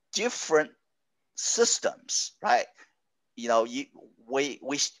into different systems, right?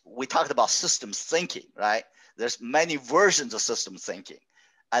 We talked about systems thinking, right? There's many versions of system thinking,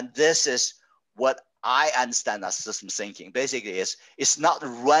 and this is what I understand as system thinking. Basically, it's not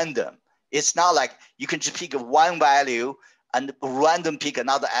random. It's not like you can just pick one value and random pick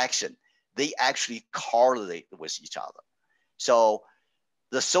another action. They actually correlate with each other. So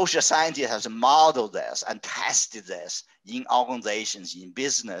the social scientist has modeled this and tested this in organizations, in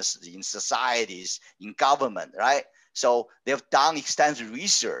business, in societies, in government, right? So they've done extensive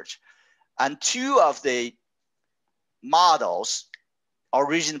research. And two of the models,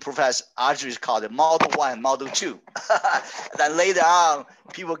 originally Professor Archer called it Model 1, Model 2. Then later on,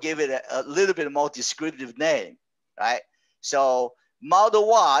 people give it a little bit more descriptive name, right? So Model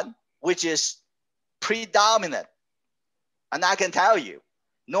 1, which is predominant, and I can tell you,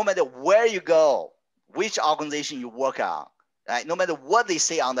 no matter where you go, which organization you work on, right? No matter what they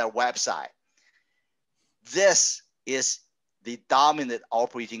say on their website, this is the dominant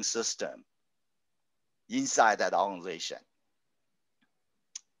operating system inside that organization.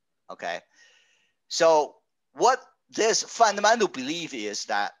 Okay, so what this fundamental belief is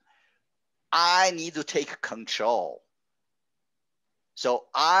that I need to take control. So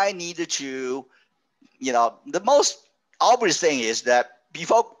I needed to, the most obvious thing is that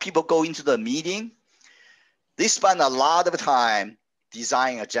before people go into the meeting, they spend a lot of time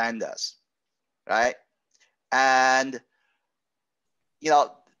designing agendas, right? And,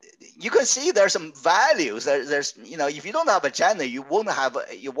 you can see there's some values. There's if you don't have agenda, you won't have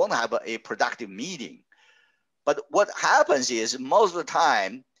a productive meeting. But what happens is most of the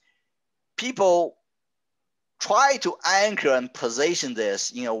time, people try to anchor and position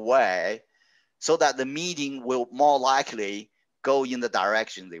this in a way so that the meeting will more likely go in the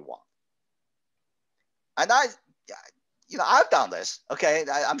direction they want. And I've done this, okay?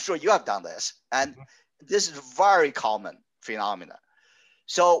 I'm sure you have done this. And this is a very common phenomenon.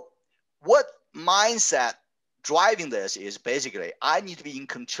 So what mindset driving this is basically, I need to be in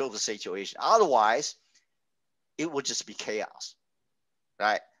control of the situation. Otherwise, it would just be chaos,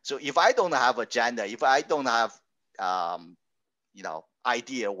 right? So if I don't have agenda, if I don't have,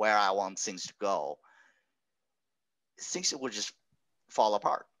 idea where I want things to go, things will just fall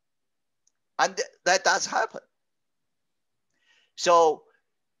apart. And that does happen. So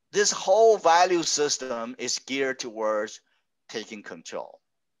this whole value system is geared towards taking control.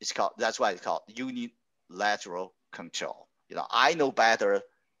 That's why it's called unilateral control. I know better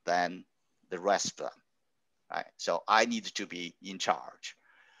than the rest of them, right? So I need to be in charge.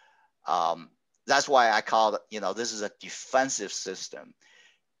 That's why I call it, this is a defensive system,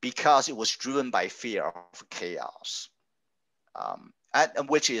 because it was driven by fear of chaos, and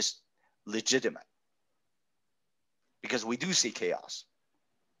which is legitimate, because we do see chaos.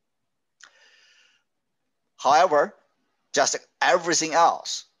 However, just like everything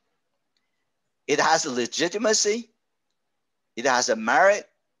else, it has a legitimacy, it has a merit,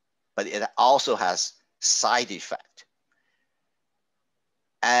 but it also has side effect.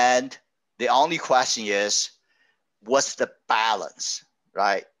 And the only question is, what's the balance,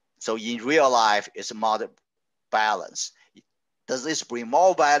 right? So in real life, it's a moderate balance. Does this bring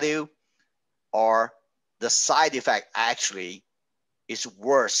more value, or the side effect actually is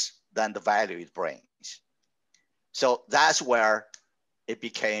worse than the value it brings? So that's where it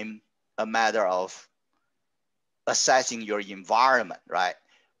became a matter of assessing your environment, right?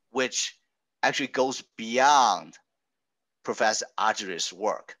 Which actually goes beyond Professor Argyris'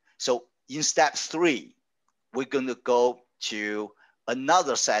 work. So in step 3, we're going to go to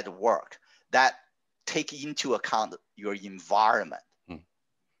another set of work that take into account your environment.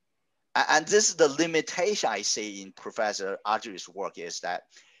 And this is the limitation I see in Professor Argyris' work, is that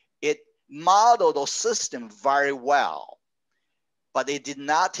it modeled the system very well, but it did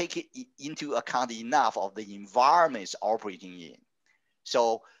not take it into account enough of the environment it's operating in.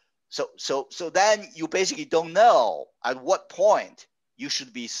 So then you basically don't know at what point you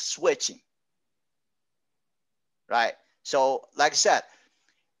should be switching, right? So like I said,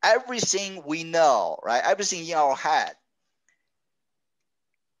 everything we know, right? Everything in our head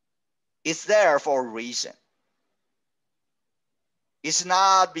is there for a reason. It's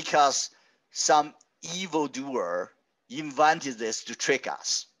not because some evildoer invented this to trick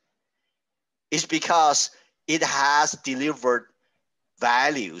us. It's because it has delivered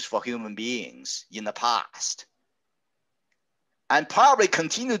values for human beings in the past, and probably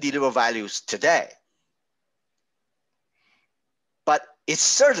continue to deliver values today. But it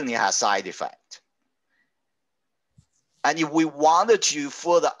certainly has side effect. And if we wanted to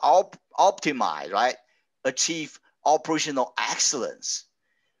further optimize, right, achieve operational excellence,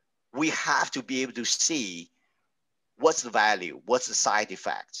 we have to be able to see what's the value, what's the side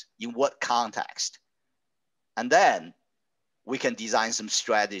effects, in what context. And then we can design some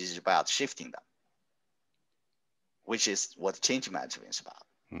strategies about shifting them, which is what change management is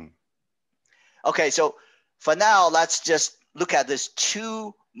about. Okay, so for now, let's just look at these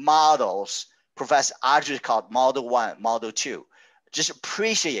 2 models Professor Argyris called Model 1, Model 2. Just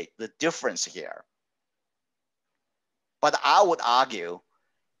appreciate the difference here. But I would argue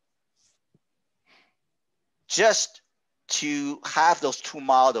just to have those 2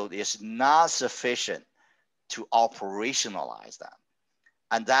 models is not sufficient to operationalize them.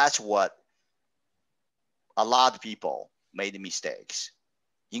 And that's what a lot of people made mistakes,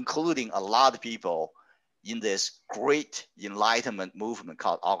 including a lot of people in this great enlightenment movement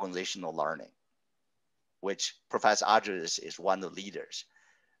called organizational learning, which Professor Argyris is one of the leaders.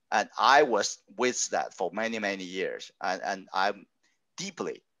 And I was with that for many, many years. And I'm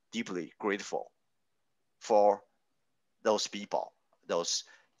deeply, deeply grateful for those people, those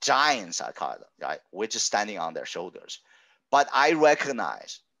giants, I call them, right? We're just standing on their shoulders. But I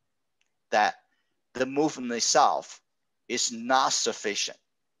recognize that the movement itself is not sufficient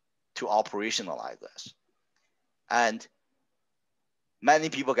to operationalize this. And many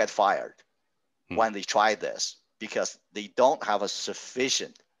people get fired when they try this because they don't have a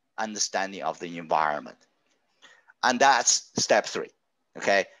sufficient understanding of the environment. And that's step 3.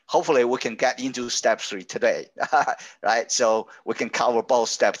 Okay, hopefully we can get into step 3 today, right? So we can cover both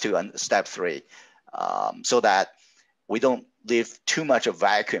step 2 and step 3 so that we don't leave too much of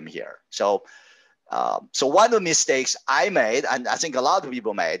vacuum here. So So one of the mistakes I made, and I think a lot of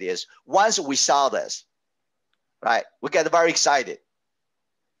people made, is once we saw this, right, we get very excited.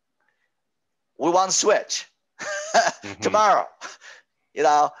 We want to switch tomorrow. You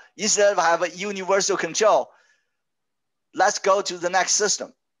know, instead of having universal control, let's go to the next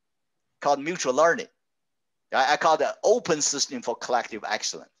system called mutual learning. I call it an open system for collective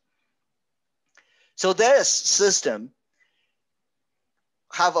excellence. So this system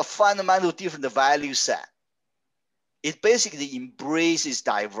have a fundamental different value set. It basically embraces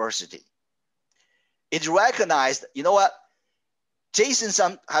diversity. It recognized, you know what,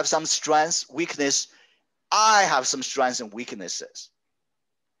 Jason have some strengths, weakness. I have some strengths and weaknesses.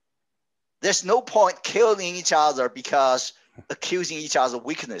 There's no point killing each other because accusing each other of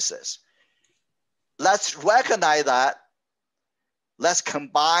weaknesses. Let's recognize that. Let's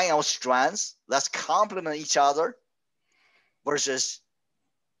combine our strengths. Let's complement each other versus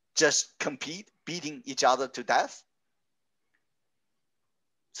just compete, beating each other to death.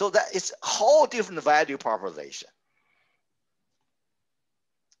 So that it's a whole different value proposition.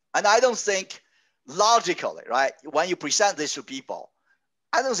 And I don't think logically, right, when you present this to people,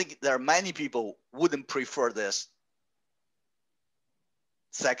 I don't think there are many people wouldn't prefer this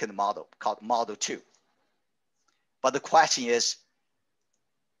second model called Model 2. But the question is,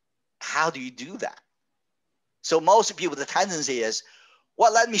 how do you do that? So most people, the tendency is,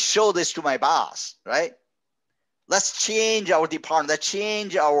 well, let me show this to my boss, right? Let's change our department, let's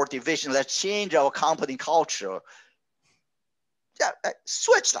change our division, let's change our company culture. Yeah,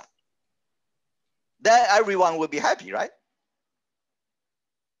 switch that. Then everyone will be happy, right?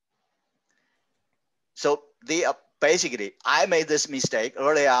 So they basically, I made this mistake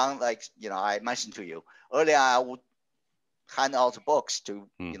early on, like, you know, I mentioned to you, early on I would hand out books to,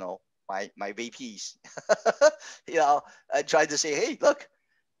 you know, my VPs, you know, and try to say, hey, look,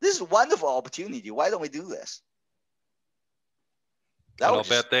 this is a wonderful opportunity. Why don't we do this? And I'll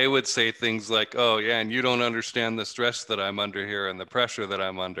bet they would say things like, oh, yeah, and you don't understand the stress that I'm under here and the pressure that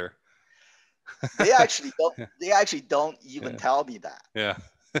I'm under. They actually don't even tell me that. Yeah.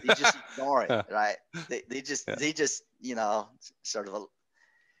 They just ignore it, right? They just, you know, sort of,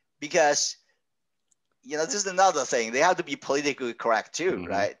 because, you know, this is another thing. They have to be politically correct too,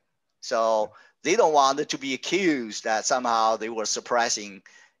 right? So they don't want it to be accused that somehow they were suppressing,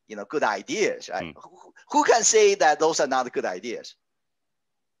 you know, good ideas, right? Who can say that those are not good ideas?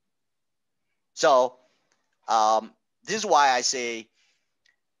 So this is why I say,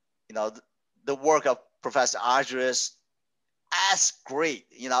 you know, the work of Professor Argyris, as great.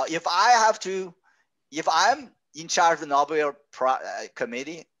 You know, if I'm in charge of the Nobel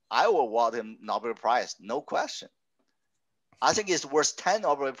Committee, I will award him Nobel Prize, no question. I think it's worth 10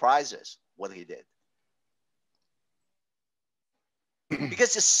 Nobel Prizes, what he did.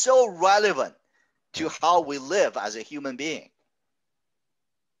 Because it's so relevant to how we live as a human being.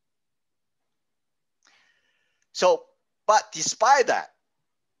 So, but despite that,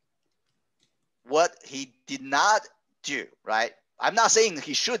 what he did not do, right? I'm not saying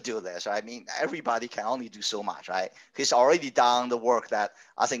he should do this, right? I mean, everybody can only do so much, right? He's already done the work that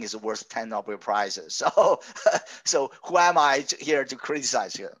I think is worth 10 Nobel Prizes. So, so who am I here to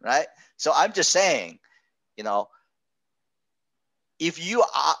criticize him, right? So I'm just saying, you know, if you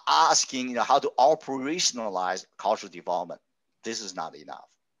are asking, you know, how to operationalize cultural development, this is not enough.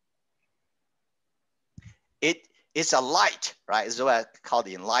 It's a light, right? It's what I call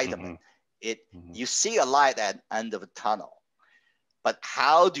the enlightenment. You see a light at the end of a tunnel, but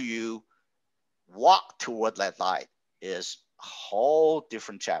how do you walk toward that light is a whole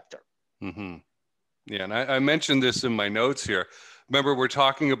different chapter. Yeah, and I mentioned this in my notes here. Remember, we're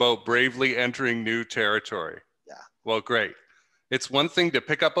talking about bravely entering new territory. Yeah. Well, great. It's one thing to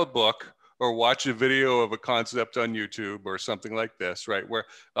pick up a book or watch a video of a concept on YouTube or something like this, right? Where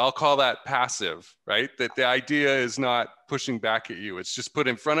I'll call that passive, right? That the idea is not pushing back at you. It's just put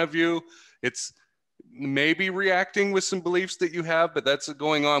in front of you. It's maybe reacting with some beliefs that you have, but that's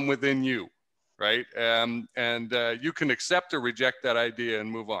going on within you, right? And you can accept or reject that idea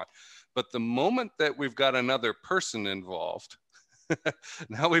and move on. But the moment that we've got another person involved,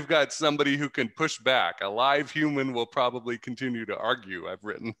 now we've got somebody who can push back. A live human will probably continue to argue, I've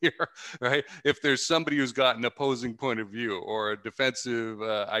written here, right? If there's somebody who's got an opposing point of view or a defensive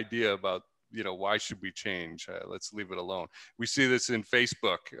idea about, you know, why should we change? Let's leave it alone. We see this in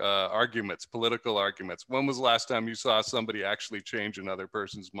Facebook arguments, political arguments. When was the last time you saw somebody actually change another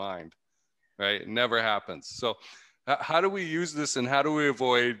person's mind, right? It never happens. So how do we use this and how do we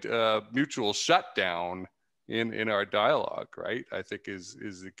avoid mutual shutdown in our dialogue, right? I think is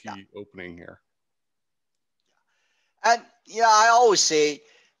the key opening here. And, you know, I always say,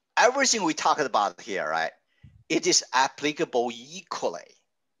 everything we talked about here, right? It is applicable equally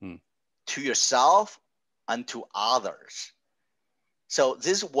to yourself and to others. So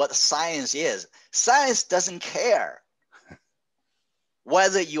this is what science is. Science doesn't care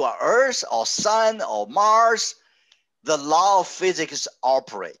whether you are Earth or Sun or Mars. The law of physics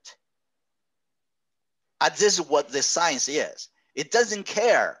operate. And this is what the science is. It doesn't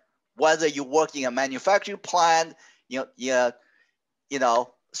care whether you work in a manufacturing plant,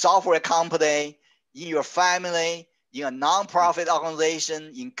 software company, in your family, in a nonprofit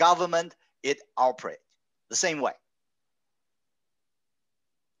organization, in government, it operates the same way.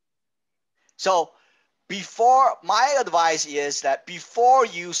 So my advice is that before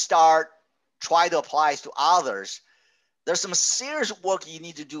you start try to apply to others, there's some serious work you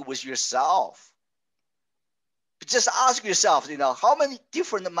need to do with yourself. Just ask yourself, how many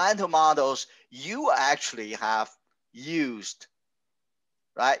different mental models you actually have used,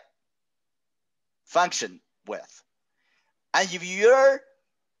 right? Function with. And if your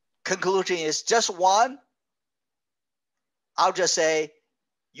conclusion is just one, I'll just say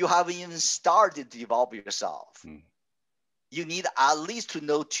you haven't even started to develop yourself. You need at least to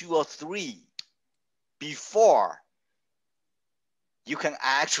know 2 or 3 before you can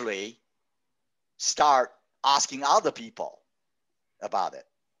actually start asking other people about it.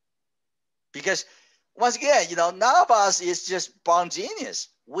 Because once again, none of us is just born genius.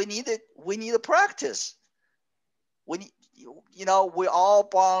 We need to practice. We're all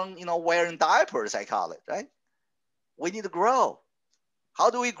born, wearing diapers, I call it, right? We need to grow. How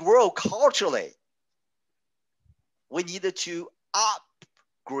do we grow culturally? We need to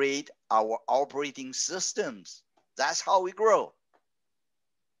upgrade our operating systems. That's how we grow.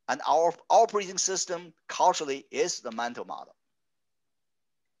 And our operating system culturally is the mental model.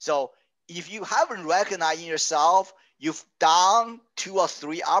 So if you haven't recognized in yourself, you've done 2 or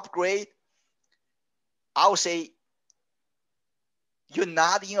 3 upgrades, I would say you're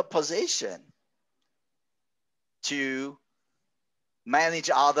not in a position to manage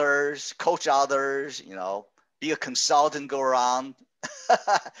others, coach others, be a consultant, go around,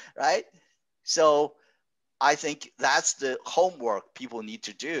 right? So I think that's the homework people need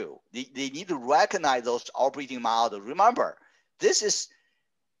to do. They need to recognize those operating models. Remember, this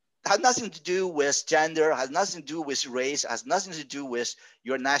has nothing to do with gender, has nothing to do with race, has nothing to do with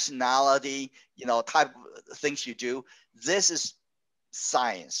your nationality, type of things you do. This is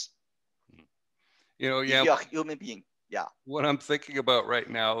science. Yeah. If you're a human being. Yeah. What I'm thinking about right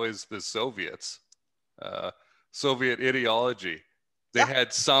now is the Soviets, Soviet ideology. They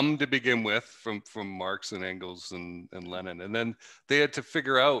had some to begin with from Marx and Engels and Lenin. And then they had to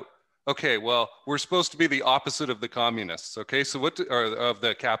figure out, okay, well, we're supposed to be the opposite of the communists. Okay, so or of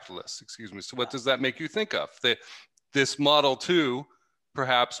the capitalists, excuse me. So what does that make you think of? This Model 2,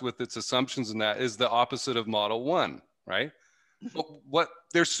 perhaps with its assumptions in that, is the opposite of Model 1, right? But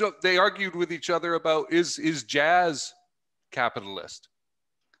they argued with each other about, is jazz capitalist?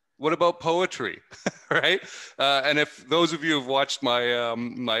 What about poetry, right? And if those of you who've watched my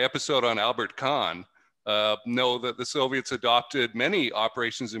my episode on Albert Kahn, know that the Soviets adopted many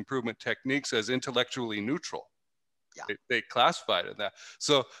operations improvement techniques as intellectually neutral. Yeah. They classified it that.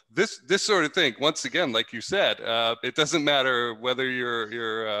 So this sort of thing, once again, like you said, it doesn't matter whether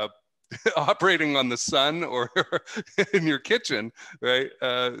you're operating on the sun or in your kitchen, right?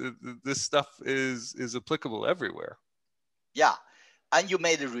 This stuff is applicable everywhere. Yeah. And you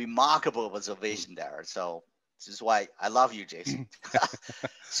made a remarkable observation there. So this is why I love you, Jason.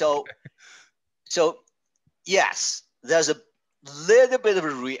 So yes, there's a little bit of a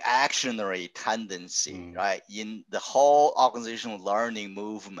reactionary tendency, right, in the whole organizational learning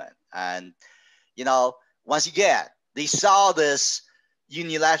movement. And, once again, they saw this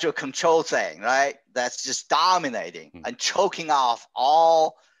unilateral control thing, right, that's just dominating and choking off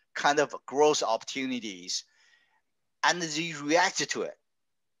all kind of growth opportunities. And they reacted to it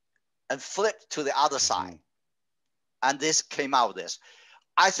and flipped to the other side. And this came out of this.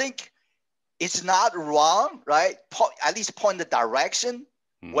 I think it's not wrong, right? At least point the direction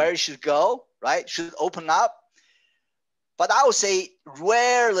where it should go, right? Should open up. But I would say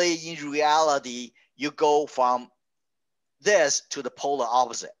rarely in reality, you go from this to the polar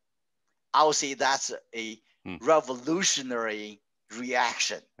opposite. I would say that's a revolutionary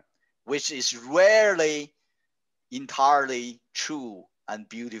reaction, which is rarely entirely true and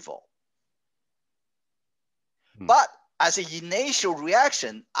beautiful. But as an initial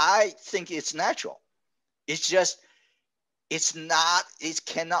reaction, I think it's natural. It's just, it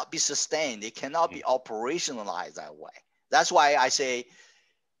cannot be sustained. It cannot be operationalized that way. That's why I say,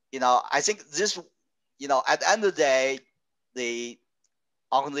 I think this, at the end of the day,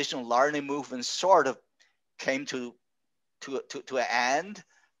 organizational learning movement sort of came to an end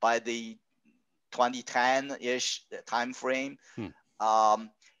by the 2010-ish time frame,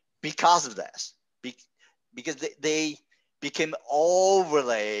 because of this, because they became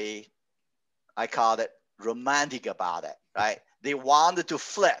overly, I call it, romantic about it, right? They wanted to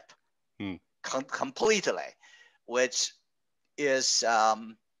flip completely, which is, I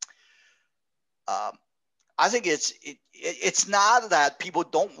think it's not that people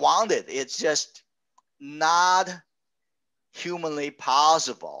don't want it. It's just not humanly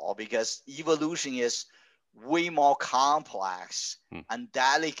possible, because evolution is way more complex and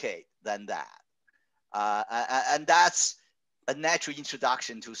delicate than that. And that's a natural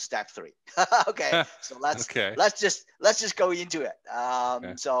introduction to step 3. Okay, so let's just go into it.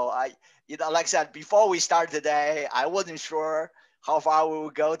 So like I said, before we start today, I wasn't sure how far we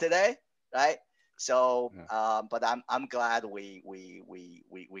would go today, right? So, but I'm glad we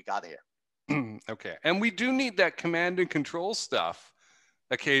got here. Okay, and we do need that command and control stuff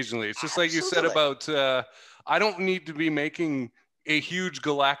occasionally. It's just like you said about, I don't need to be making a huge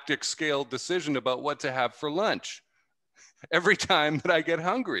galactic scale decision about what to have for lunch every time that I get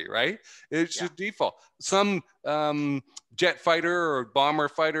hungry, right? It should default. Some jet fighter or bomber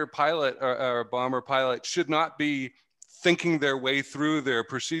fighter pilot or bomber pilot should not be thinking their way through their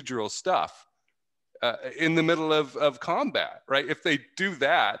procedural stuff in the middle of combat, right? If they do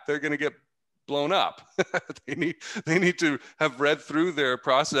that, they're going to get blown up. They need to have read through their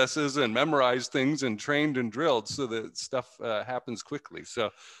processes and memorized things and trained and drilled so that stuff happens quickly.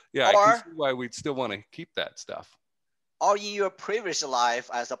 So yeah, I can see why we'd still want to keep that stuff. Or in your previous life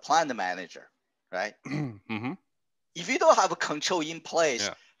as a plant manager, right? If you don't have a control in place,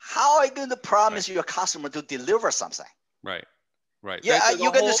 how are you going to promise your customer to deliver something? Right. Yeah,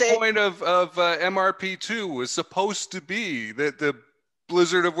 you're going to say, the point of MRP2 was supposed to be that the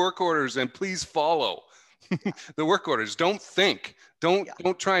blizzard of work orders, and please follow the work orders. Don't think. Don't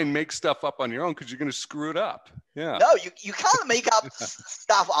try and make stuff up on your own, because you're going to screw it up. Yeah. No, you can't make up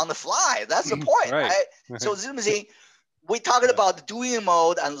stuff on the fly. That's the point, right? So we're talking about doing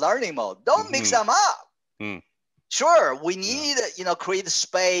mode and learning mode. Don't mix them up. Sure, we need create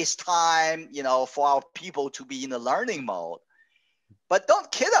space, time, for our people to be in the learning mode, but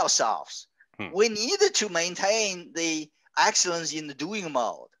don't kid ourselves. We need to maintain the excellence in the doing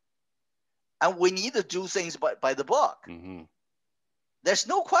mode, and we need to do things by the book. There's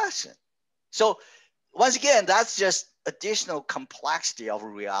no question. So once again, that's just additional complexity of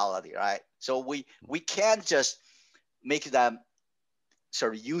reality, right? So we can't just make them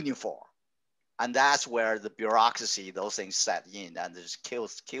sort of uniform, and that's where the bureaucracy, those things set in and just kill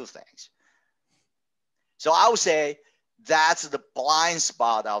things. So I would say that's the blind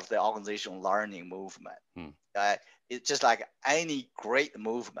spot of the organizational learning movement. It's just like any great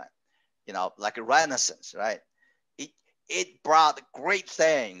movement, like a Renaissance, right? It brought great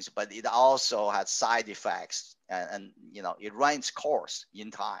things, but it also had side effects, and it ran its course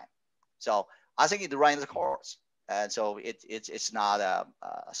in time. So I think it ran its course, and so it's not a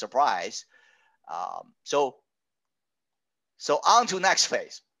surprise. So on to next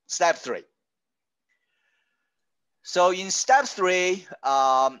phase, step 3. So in step 3,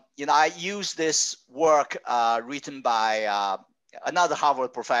 I use this work written by another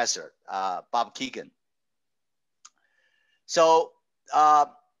Harvard professor, Bob Kegan. So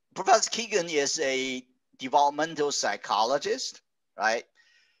Professor Kegan is a developmental psychologist, right?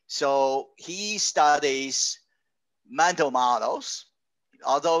 So he studies mental models,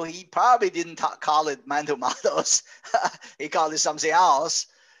 although he probably didn't call it mental models. He called it something else.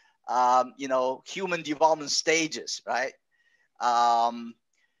 Human development stages, right?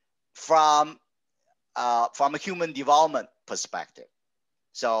 From a human development perspective.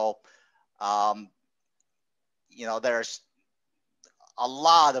 So, there's a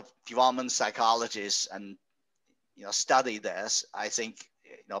lot of development psychologists and study this. I think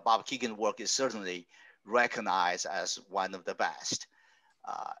Bob Kegan's work is certainly recognized as one of the best,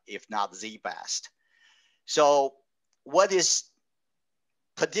 if not the best. So, what is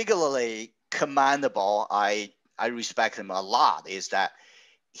particularly commendable, I respect him a lot, is that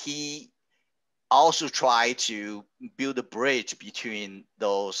he also tried to build a bridge between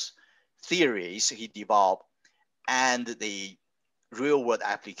those theories he developed and the real world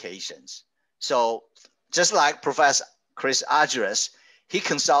applications. So just like Professor Chris Argyris, he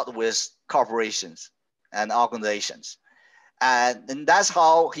consulted with corporations and organizations, and that's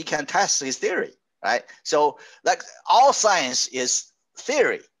how he can test his theory, right? So like all science is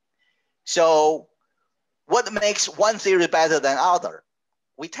theory. So what makes one theory better than other?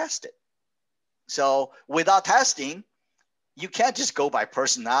 We test it. So without testing, you can't just go by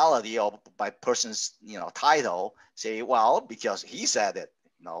personality or by person's, title, say, well, because he said it.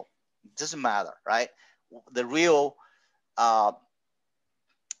 No, it doesn't matter, right? The real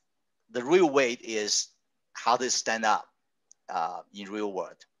weight is how they stand up in real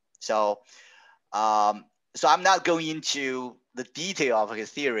world. So so I'm not going into the detail of his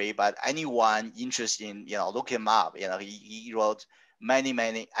theory, but anyone interested in, look him up. He wrote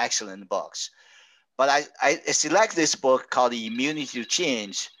many excellent books. But I select this book called The Immunity to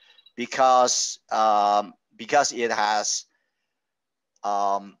Change because it has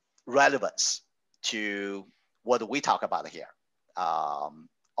relevance to what we talk about here,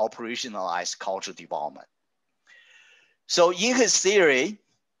 operationalized cultural development. So in his theory,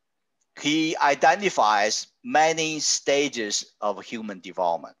 he identifies many stages of human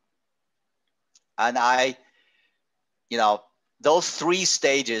development. And those 3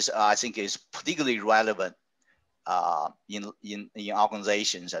 stages, I think, is particularly relevant in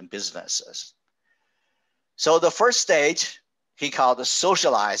organizations and businesses. So the first stage, he called the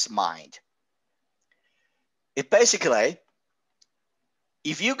socialized mind. It basically,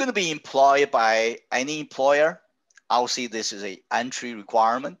 if you're going to be employed by any employer, I'll see this as an entry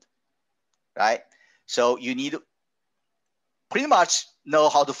requirement, right? So you need to pretty much know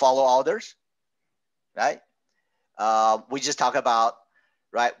how to follow orders, right? We just talk about,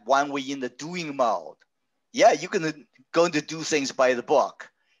 right, when we're in the doing mode. Yeah, you're going to do things by the book,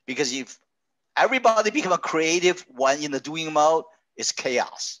 because if everybody become a creative when in the doing mode, it's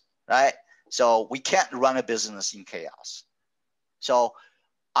chaos, right? So we can't run a business in chaos. So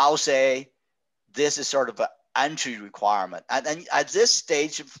I'll say this is sort of an entry requirement. And at this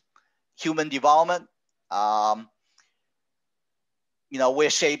stage of human development, we're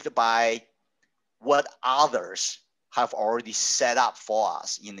shaped by what others have already set up for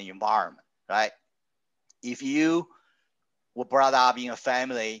us in the environment, right? If you were brought up in a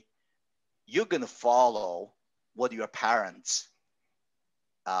family, you're going to follow what your parents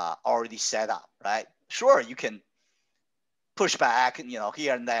already set up, right? Sure, you can push back,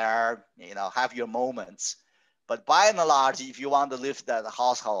 here and there, have your moments. But by and large, if you want to live that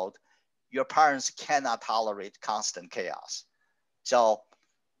household, your parents cannot tolerate constant chaos. So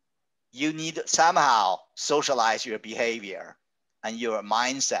you need to somehow socialize your behavior and your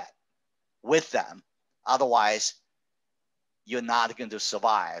mindset with them. Otherwise, you're not going to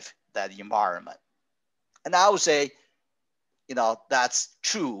survive that environment. And I would say, that's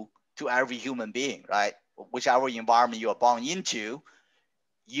true to every human being, right? Whichever environment you are born into,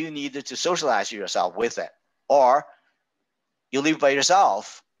 you need to socialize yourself with it. Or you live by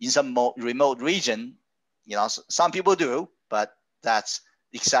yourself in some remote region. Some people do, but that's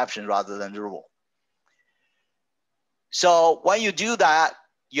the exception rather than the rule. So when you do that,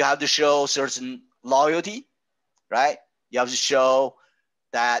 you have to show certain loyalty, right? You have to show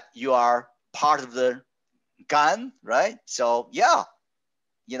that you are part of the gun, right? So yeah,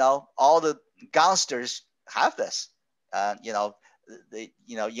 all the gangsters have this.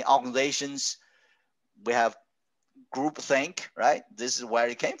 In organizations, we have groupthink, right? This is where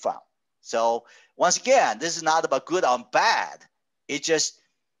it came from. So once again, this is not about good or bad.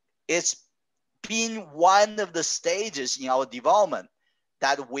 It's been one of the stages in our development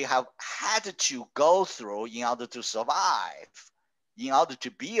that we have had to go through in order to survive, in order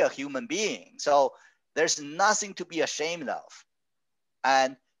to be a human being. So there's nothing to be ashamed of.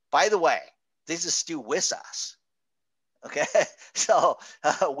 And by the way, this is still with us. Okay, so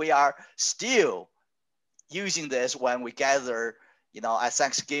we are still using this when we gather, at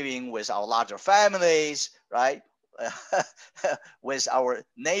Thanksgiving with our larger families, right? With our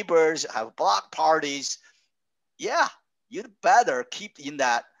neighbors, have block parties. Yeah, you'd better keep in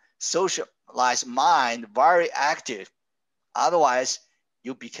that socialized mind very active. Otherwise,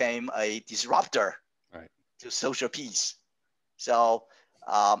 you became a disruptor, right, to social peace. So,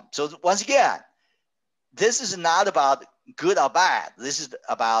 so once again, this is not about good or bad. This is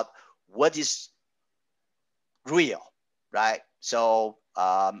about what is real, right? So,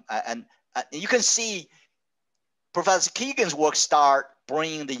 and you can see Professor Keegan's work start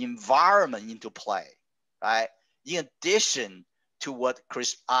bringing the environment into play, right? In addition to what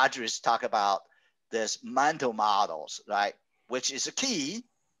Chris Argyris talked about, this mental models, right? Which is a key,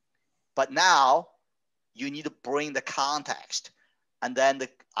 but now you need to bring the context. And then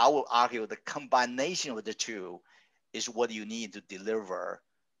I will argue the combination of the two is what you need to deliver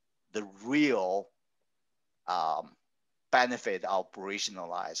the real benefit of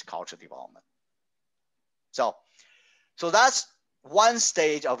operationalized cultural development. So that's one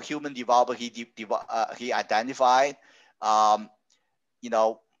stage of human development he identified.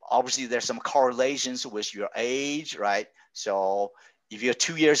 Obviously, there's some correlations with your age, right? So if you're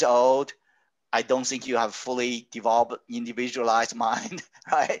 2 years old, I don't think you have fully developed individualized mind,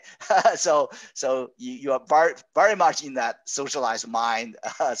 right? so you are very, very much in that socialized mind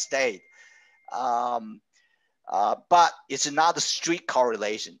state. But it's not a strict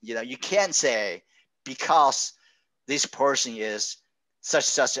correlation. You can't say because this person is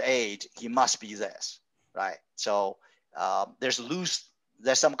such age, he must be this, right? So there's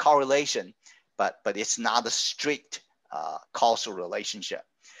some correlation, but it's not a strict causal relationship.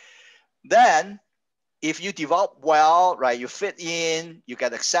 Then if you develop well, right, you fit in, you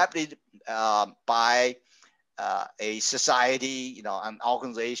get accepted by a society, an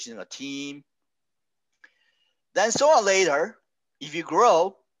organization, a team. Then sooner or later, if you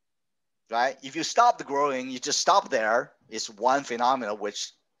grow, right, if you stop growing, you just stop there. It's one phenomenon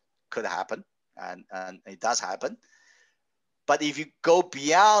which could happen, and it does happen. But if you go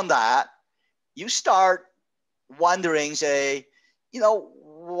beyond that, you start wondering, say,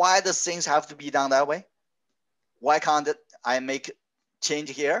 why does things have to be done that way? Why can't I make change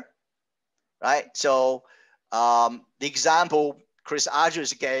here, right? So the example Chris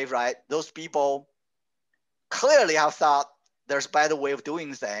Argyris gave, right? Those people clearly have thought there's a better way of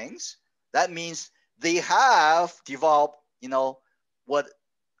doing things. That means they have developed, what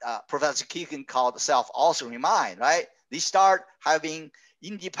Professor Keegan called self-altering mind, right? They start having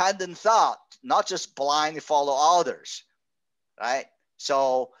independent thought, not just blindly follow others, right?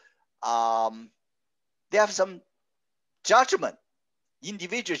 So they have some judgment,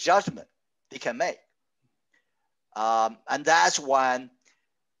 individual judgment they can make. And that's when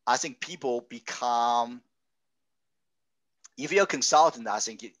I think people become, if you're a consultant, I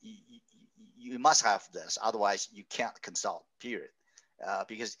think you must have this. Otherwise, you can't consult, period.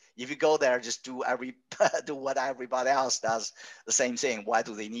 Because if you go there, just do what everybody else does, the same thing. Why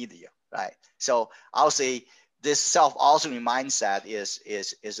do they need you, right? So I'll say this self-altering mindset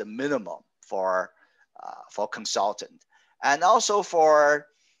is a minimum for consultant, and also for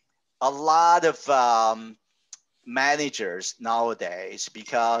a lot of managers nowadays,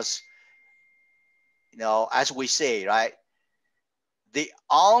 because as we say, right, the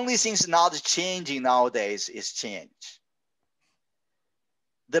only things not changing nowadays is change.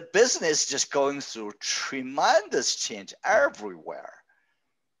 The business is just going through tremendous change everywhere.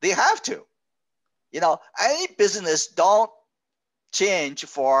 They have to. Any business don't change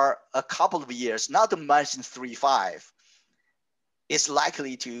for a couple of years, not to mention 3-5, it's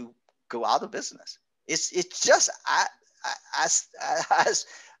likely to go out of business. It's just as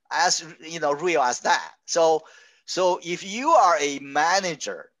real as that. So if you are a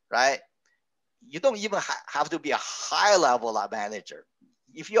manager, right, you don't even have to be a high level of manager.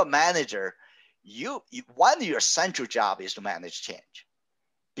 If you're a manager, one of your central job is to manage change,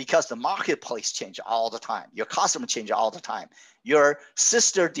 because the marketplace change all the time. Your customer change all the time. Your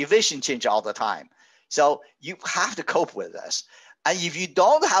sister division change all the time. So you have to cope with this. And if you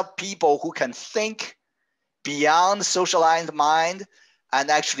don't have people who can think beyond socialized mind and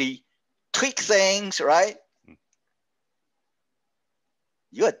actually tweak things, right,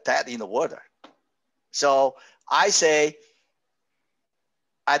 you're dead in the water. So I say,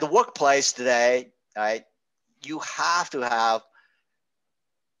 at the workplace today, right, you have to have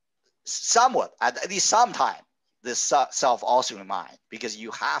somewhat, at least sometime, this self-altering mind, because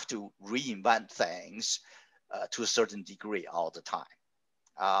you have to reinvent things to a certain degree all the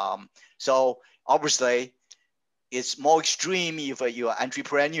time. So obviously, it's more extreme if you're an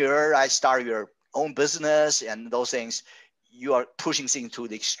entrepreneur, right, start your own business and those things, you are pushing things to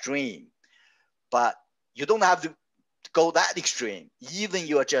the extreme. But you don't have to go that extreme. Even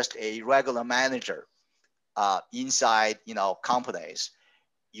you are just a regular manager inside, companies,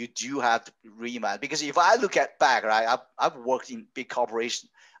 you do have to reinvent. Because if I look back, right, I've worked in big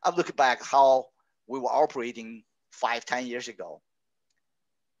corporations. I've looked back how we were operating 5-10 years ago.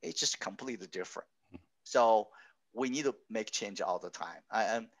 It's just completely different. So we need to make change all the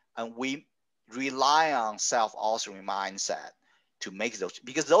time, and we rely on self-altering mindset to make those,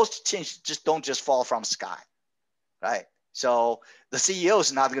 because those changes just don't just fall from the sky. Right. So the CEO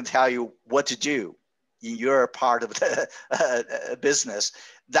is not going to tell you what to do in your part of the business.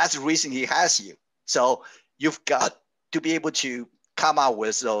 That's the reason he has you. So you've got to be able to come out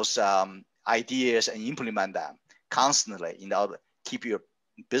with those ideas and implement them constantly, keep your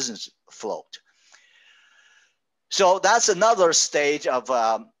business afloat. So that's another stage of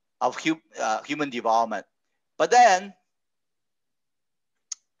human development. But then,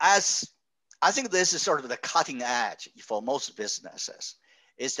 as I think this is sort of the cutting edge for most businesses,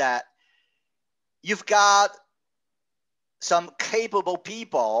 is that you've got some capable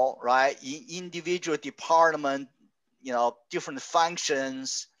people, right, in individual department, different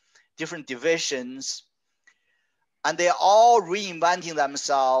functions, different divisions, and they're all reinventing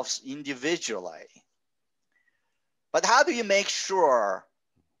themselves individually. But how do you make sure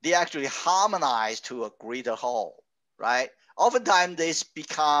they actually harmonize to a greater whole, right? Oftentimes this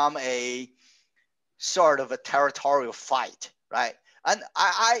become a sort of a territorial fight, right? And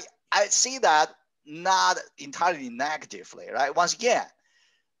I see that not entirely negatively, right? Once again,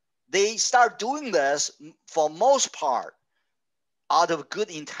 they start doing this for most part out of good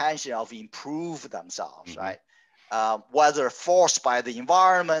intention of improve themselves, right? Whether forced by the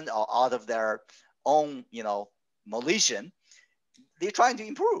environment or out of their own, volition, they're trying to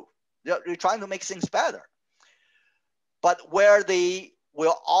improve. They're trying to make things better. But where they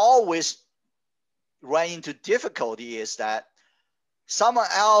will always run into difficulty is that someone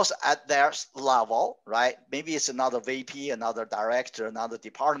else at their level, right? Maybe it's another VP, another director, another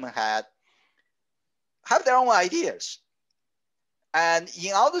department head, have their own ideas. And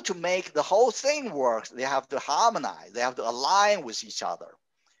in order to make the whole thing work, they have to harmonize. They have to align with each other.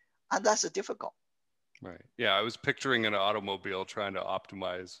 And that's difficult. Right. Yeah, I was picturing an automobile trying to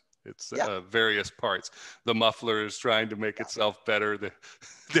optimize its various parts. The muffler is trying to make itself better. The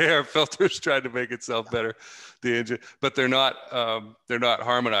air filter is trying to make itself better. The engine, but they're not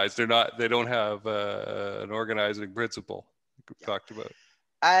harmonized. They don't have an organizing principle. We talked about.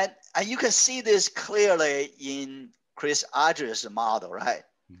 And you can see this clearly in Chris Argyris' model, right?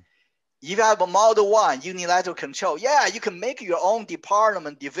 If you have a model 1, unilateral control, you can make your own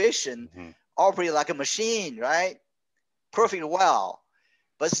department, division, operate like a machine, right? Perfectly well.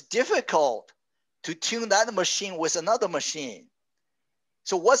 But it's difficult to tune that machine with another machine.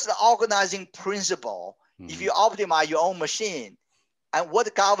 So what's the organizing principle if you optimize your own machine, and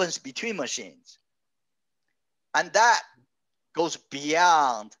what governs between machines? And that goes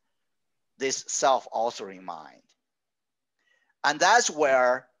beyond this self-authoring mind. And that's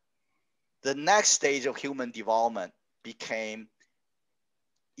where the next stage of human development became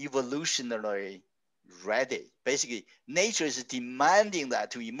evolutionarily ready. Basically, nature is demanding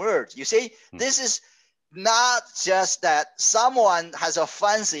that to emerge. You see, this is not just that someone has a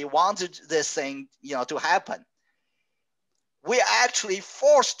fancy, wanted this thing, to happen. We're actually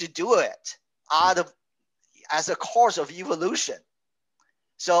forced to do it as a course of evolution.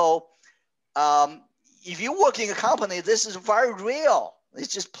 So if you work in a company, this is very real. It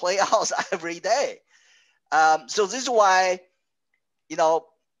just plays out every day. So this is why,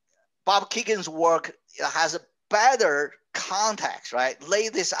 Bob Kegan's work has a better context, right? Lay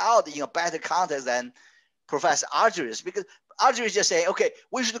this out in a better context than Professor Argyris, because Argyris just say, okay,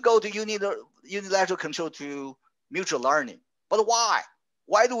 we should go to unilateral control to mutual learning. But why?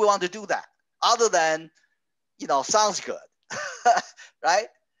 Why do we want to do that? Other than, sounds good, right?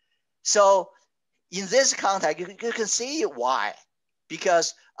 So in this context, you can see why.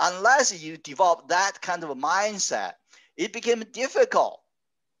 Because unless you develop that kind of a mindset, it became difficult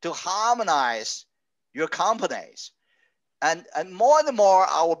to harmonize your companies. And more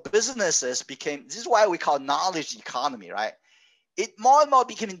our businesses became, this is why we call knowledge economy, right? It more and more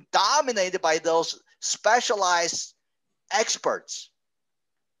became dominated by those specialized experts.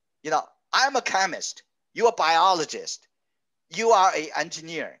 I'm a chemist, you're a biologist, you are an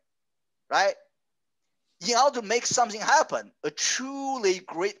engineer, right? In order to make something happen, a truly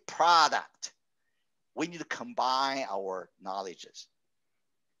great product, we need to combine our knowledges.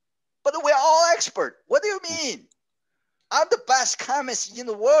 But we're all expert. What do you mean? I'm the best chemist in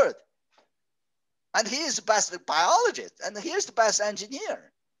the world. And he is the best biologist. And here's the best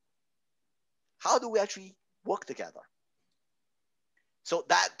engineer. How do we actually work together? So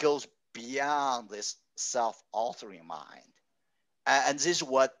that goes beyond this self-authoring mind. And this is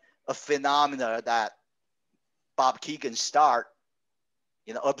what a phenomena that Bob Kegan start,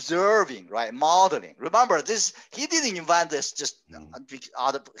 observing, right? Modeling. Remember this, he didn't invent this just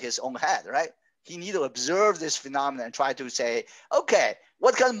out of his own head, right? He needed to observe this phenomenon and try to say, okay,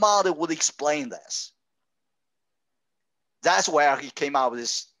 what kind of model would explain this? That's where he came out with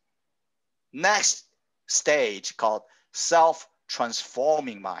this next stage called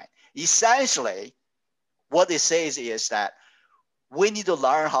self-transforming mind. Essentially, what it says is that we need to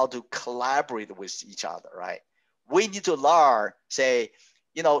learn how to collaborate with each other, right? We need to learn, say,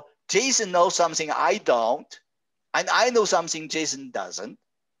 Jason knows something I don't, and I know something Jason doesn't.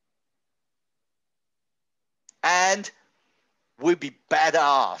 And we'll be better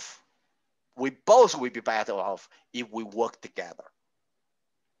off. We both will be better off if we work together.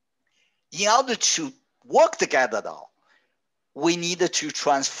 In order to work together, though, we need to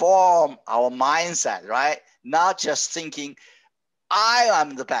transform our mindset, right? not just thinking, I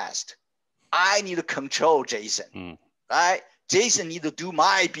am the best. I need to control Jason, right? Jason need to do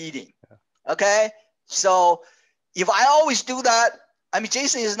my bidding, okay? So if I always do that, I mean,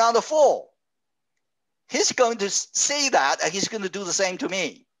 Jason is not a fool. He's going to say that, and he's going to do the same to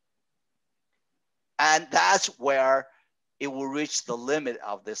me. And that's where it will reach the limit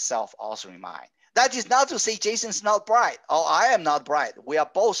of the self-authoring mind. That is not to say Jason's not bright, or I am not bright. We are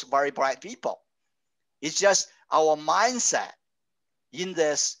both very bright people. It's just our mindset in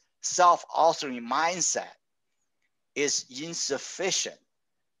this self-authoring mindset is insufficient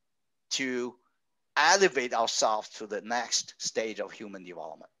to elevate ourselves to the next stage of human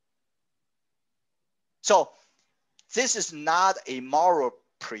development. So this is not a moral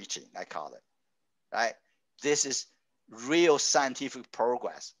preaching, I call it, right? This is real scientific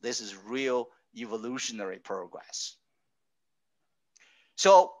progress. This is real evolutionary progress.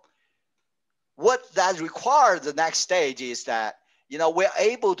 So what that requires the next stage is that, you know, we're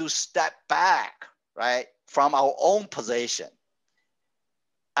able to step back, right, from our own position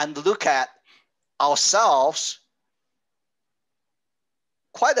and look at ourselves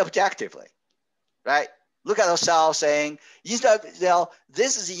quite objectively, right? Look at ourselves saying, instead of, you know,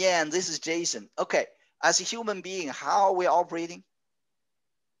 this is Yan, this is Jason. Okay, as a human being, how are we operating?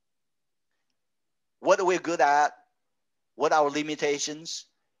 What are we good at? What are our limitations?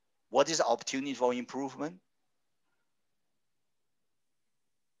 What is the opportunity for improvement?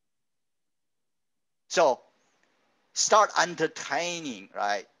 So start entertaining,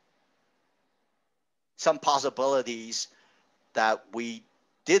 right, some possibilities that we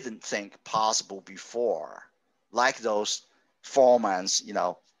didn't think possible before, like those foremans, you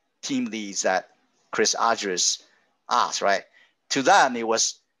know, team leads that Chris Argyris asked, right? To them, it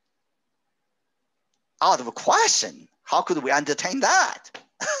was out of a question. How could we entertain that,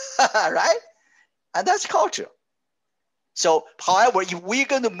 right? And that's culture. So, however, if we're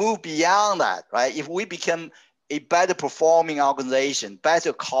going to move beyond that, right? If we become a better performing organization,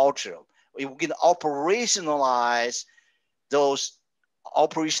 better culture, if we can operationalize those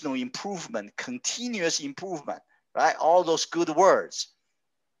operational improvement, continuous improvement, right? All those good words.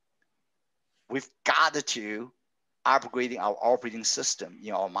 We've got to upgrading our operating system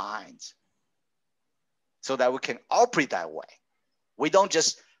in our minds so that we can operate that way. We don't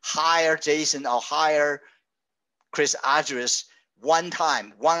just hire Jason or hire Chris Argyris one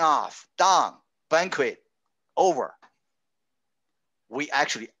time, one off, done, banquet, over. We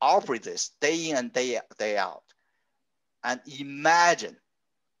actually operate this day in and day out. And imagine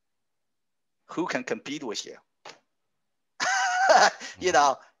who can compete with you. You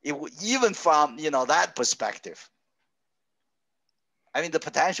know, even from, you know, that perspective. I mean, the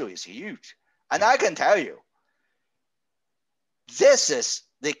potential is huge. And I can tell you, this is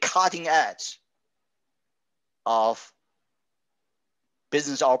the cutting edge of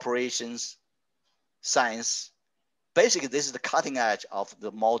business operations, science. Basically, this is the cutting edge of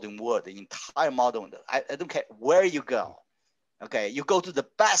the modern world, the entire modern world. I don't care where you go. Okay, you go to the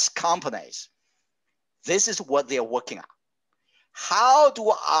best companies. This is what they're working on. How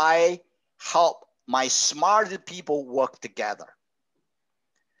do I help my smarter people work together?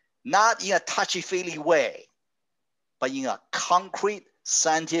 Not in a touchy-feely way, but in a concrete,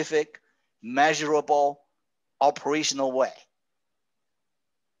 scientific, measurable, operational way.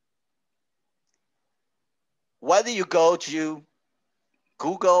 Whether you go to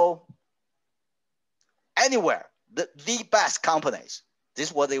Google, anywhere, the best companies, this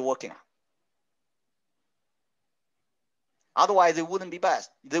is what they're working on. Otherwise, they wouldn't be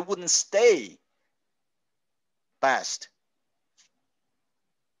best. They wouldn't stay best.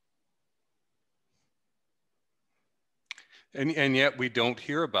 And yet we don't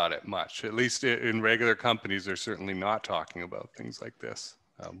hear about it much. At least in regular companies, they're certainly not talking about things like this,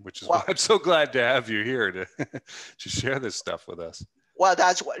 which is why I'm so glad to have you here to, to share this stuff with us. Well,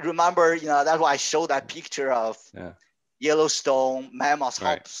 that's what, remember, you know, that's why I showed that picture of Yellowstone mammoth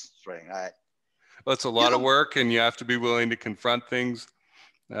hot spring, right? Well, it's a lot of work, and you have to be willing to confront things.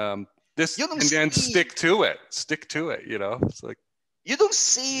 And stick to it. Stick to it, you know? It's like, you don't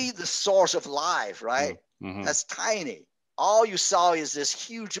see the source of life, right? Mm-hmm. That's tiny. All you saw is this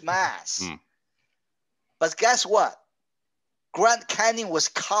huge mass. Mm. But guess what? Grand Canyon was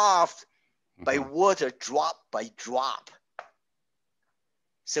carved by water drop by drop.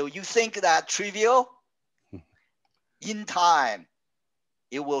 So you think that trivial? In time,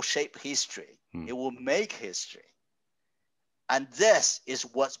 it will shape history. It will make history. And this is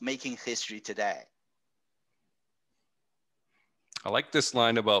what's making history today. I like this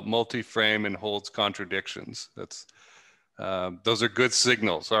line about multi-frame and holds contradictions. That's those are good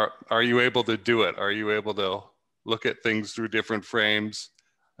signals. Are you able to do it? Are you able to look at things through different frames?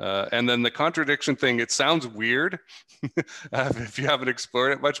 And then the contradiction thing, it sounds weird if you haven't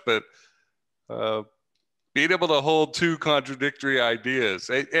explored it much, but being able to hold two contradictory ideas.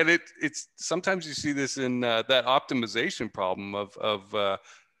 And it's sometimes you see this in that optimization problem of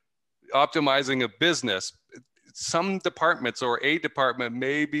optimizing a business. Some departments or a department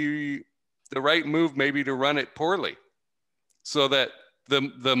may be the right move, maybe to run it poorly, so that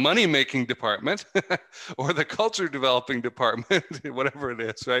the money making department or the culture developing department, whatever it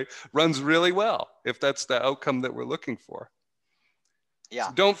is, right, runs really well if that's the outcome that we're looking for. Yeah.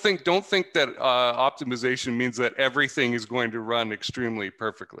 So don't think that optimization means that everything is going to run extremely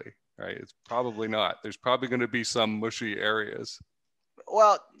perfectly, right? It's probably not. There's probably going to be some mushy areas.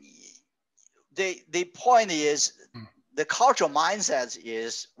 Well, the point is, the cultural mindset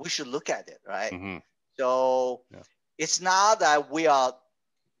is we should look at it, right? Mm-hmm. So yeah. It's not that we are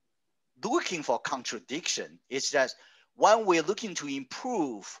looking for contradiction. It's just when we're looking to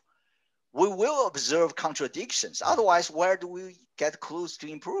improve, we will observe contradictions. Otherwise, where do we get clues to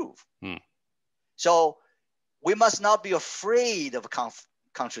improve? So we must not be afraid of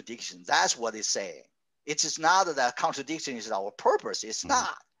contradictions. That's what it's saying. It is not that contradiction is our purpose. It's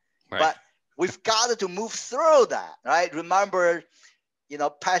not. Right. But we've got to move through that, right? Remember,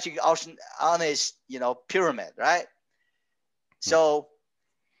 Patrick O'Shaughnessy's, pyramid, right? So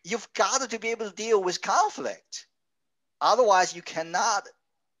you've got to be able to deal with conflict. Otherwise, you cannot,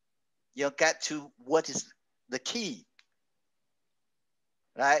 get to what is the key,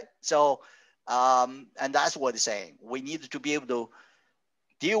 right? So, and that's what it's saying. We need to be able to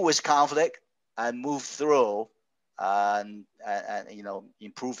deal with conflict and move through and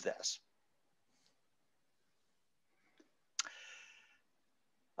improve this.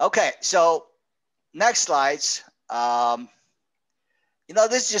 Okay, so next slides.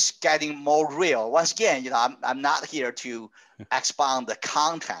 This is just getting more real. Once again, I'm not here to expound the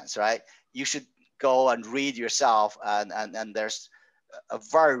contents, right? You should go and read yourself, and there's a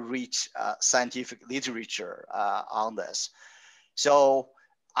very rich scientific literature on this. So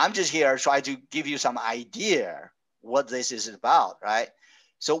I'm just here to try to give you some idea what this is about, right?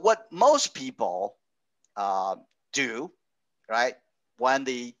 So what most people do, right, when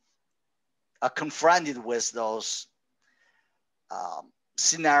they are confronted with those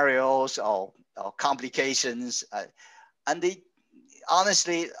scenarios or complications, and they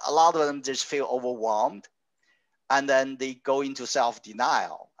honestly, a lot of them just feel overwhelmed, and then they go into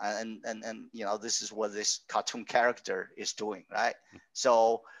self-denial, and this is what this cartoon character is doing, right?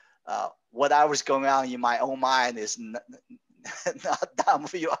 So whatever's going on in my own mind is not done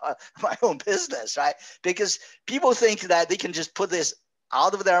for my own business, right? Because people think that they can just put this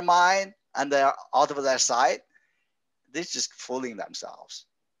out of their mind and they're out of their sight. They're just fooling themselves,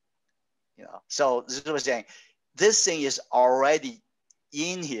 So this is what I'm saying. This thing is already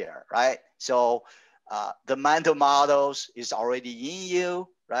in here, right? So the mental models is already in you,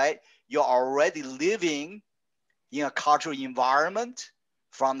 right? You're already living in a cultural environment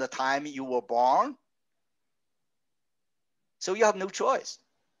from the time you were born. So you have no choice.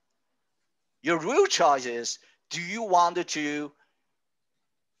 Your real choice is, do you want to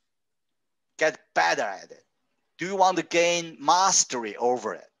get better at it? Do you want to gain mastery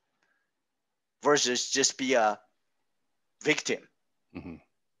over it versus just be a victim,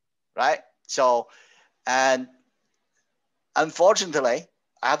 right? So, and unfortunately,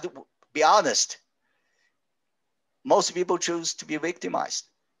 I have to be honest, most people choose to be victimized.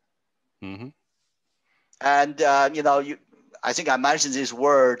 And, I think I mentioned this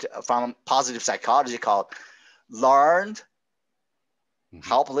word from positive psychology called learned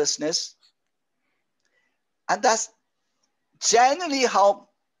helplessness. And that's generally how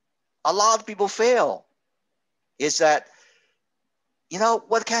a lot of people fail, is that,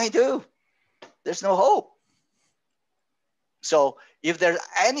 what can I do? There's no hope. So if there's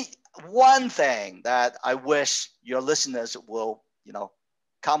any one thing that I wish your listeners will,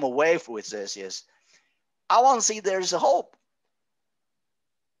 come away with this is, I want to see there's a hope.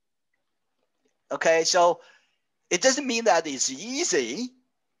 Okay, so it doesn't mean that it's easy,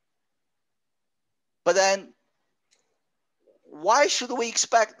 but then why should we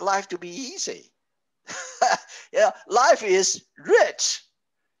expect life to be easy? Life is rich,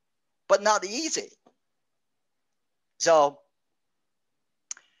 but not easy. So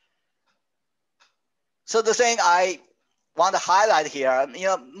the thing I want to highlight here,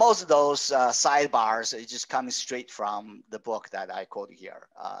 most of those sidebars are just coming straight from the book that I quoted here,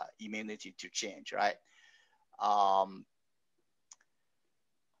 Immunity to Change, right?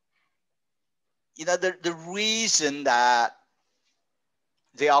 the reason that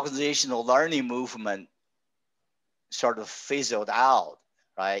the organizational learning movement sort of fizzled out,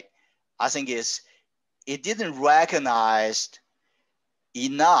 right? I think it didn't recognize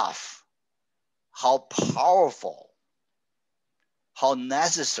enough how powerful, how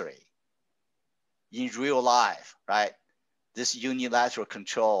necessary in real life, right, this unilateral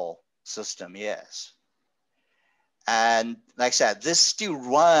control system is. And like I said, this still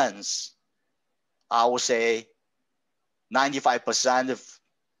runs, I would say, 95% of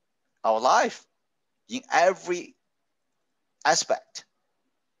our life in every aspect.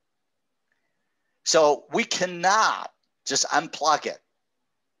 So we cannot just unplug it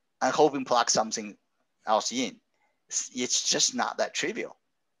and hope and plug something else in. It's just not that trivial.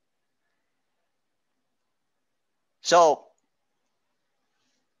 So,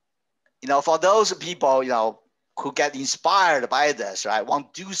 for those people, who get inspired by this, right,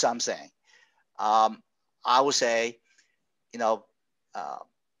 want to do something, I would say,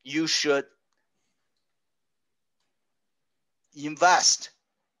 you should invest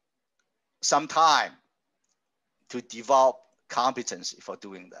some time to develop competency for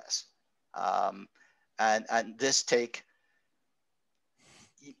doing this. And this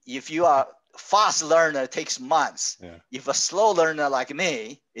if you are a fast learner, it takes months. Yeah. If a slow learner like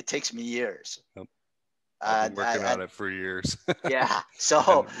me, it takes me years. Yep. I've been working on it for years. Yeah.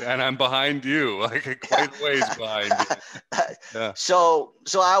 So and I'm behind you, like quite a ways behind you. Yeah. So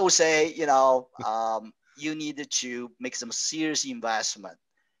I would say, you need to make some serious investment,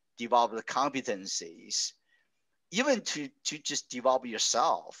 develop the competencies, even to just develop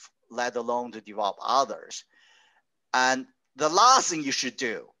yourself, let alone to develop others. And the last thing you should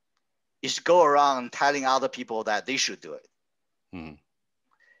do is go around telling other people that they should do it. Hmm.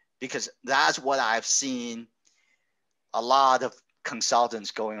 Because that's what I've seen a lot of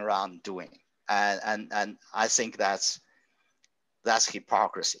consultants going around doing. And I think that's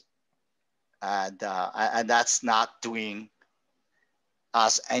hypocrisy. And that's not doing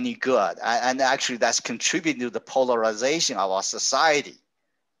us any good. And actually that's contributing to the polarization of our society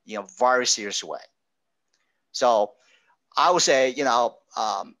in a very serious way. So I would say,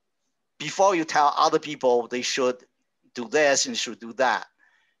 before you tell other people they should do this and should do that,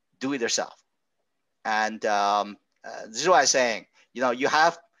 do it yourself. And this is what I'm saying. You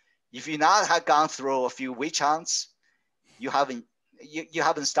have, if you not have gone through a few witch hunts, you haven't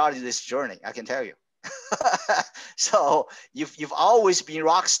started this journey, I can tell you. So you've always been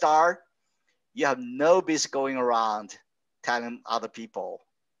rock star. You have no business going around telling other people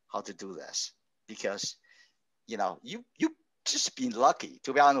how to do this, because you just been lucky,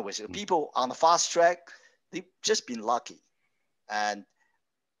 to be honest with you. People on the fast track, they've just been lucky. And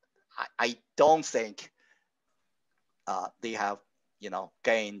I don't think they have,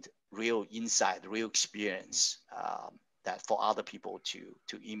 gained real insight, real experience that for other people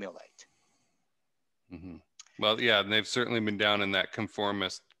to emulate. Mm-hmm. Well, yeah, and they've certainly been down in that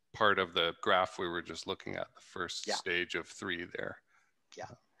conformist part of the graph we were just looking at, the first stage of 3 there. Yeah.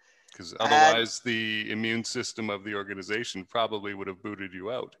 Because otherwise the immune system of the organization probably would have booted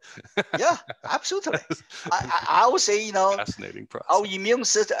you out. Yeah, absolutely. I would say, fascinating process. Our immune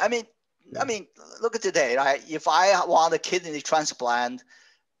system, I mean, look at today, right? If I want a kidney transplant,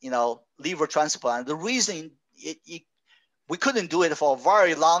 liver transplant, the reason we couldn't do it for a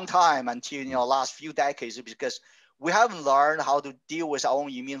very long time until, last few decades, is because we haven't learned how to deal with our own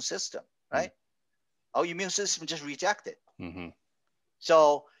immune system, right? Mm-hmm. Our immune system just rejects it. Mm-hmm.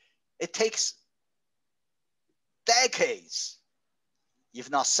 So it takes decades,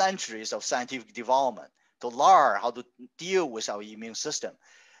 if not centuries, of scientific development to learn how to deal with our immune system.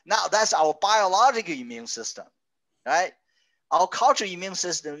 Now that's our biological immune system, right? Our cultural immune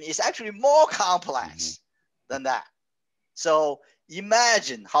system is actually more complex than that. So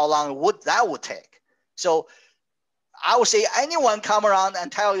imagine how long that would take. So I would say anyone come around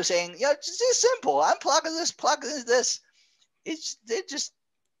and tell you saying, it's simple, unplug this, plug this. They're just,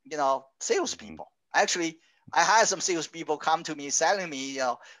 salespeople. Actually, I had some salespeople come to me telling me,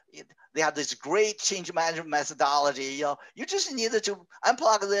 they have this great change management methodology. You just needed to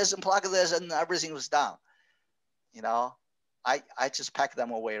unplug this and plug this, and everything was done. I just packed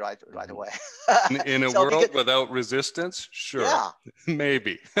them away right away. In a world without resistance, sure,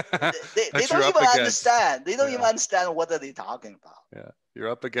 maybe. They don't even understand. They don't even understand what are they talking about. Yeah, you're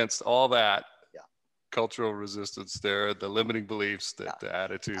up against all that. Cultural resistance there, the limiting beliefs, the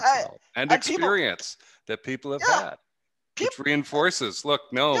attitudes, and experience that people have had, which reinforces, look,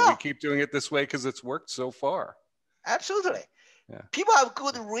 we keep doing it this way because it's worked so far. Absolutely. Yeah. People have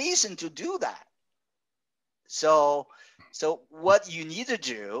good reason to do that. So what you need to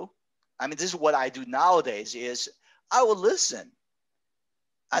do, I mean, this is what I do nowadays is I will listen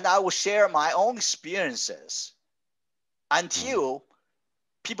and I will share my own experiences until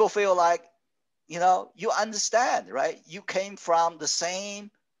people feel like, you know, you understand, right? You came from the same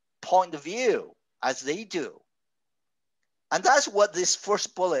point of view as they do. And that's what this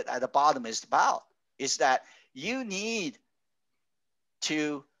first bullet at the bottom is about, is that you need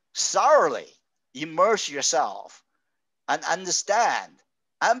to thoroughly immerse yourself and understand,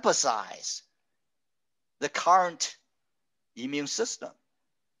 emphasize the current immune system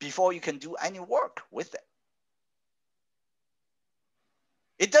before you can do any work with it.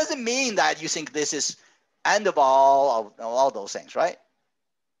 It doesn't mean that you think this is end of all those things, right?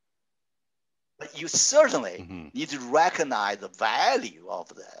 But you certainly need to recognize the value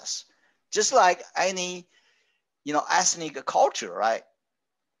of this. Just like any, you know, ethnic culture, right?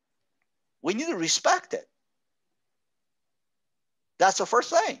 We need to respect it. That's the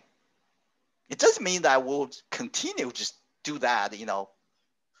first thing. It doesn't mean that we'll continue just do that, you know,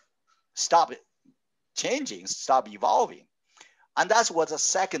 stop it changing, stop evolving. And that's what the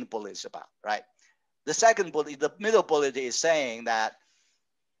second bullet is about, right? The second bullet, the middle bullet is saying that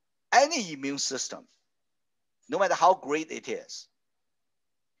any immune system, no matter how great it is,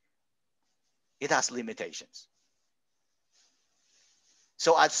 it has limitations.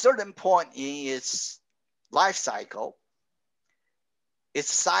 So at a certain point in its life cycle,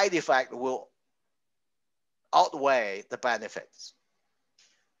 its side effect will outweigh the benefits.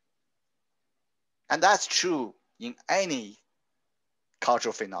 And that's true in any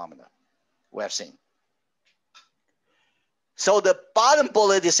cultural phenomena we have seen. So the bottom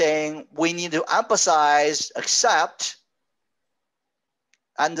bullet is saying we need to emphasize, accept,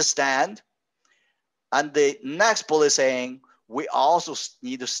 understand. And the next bullet is saying we also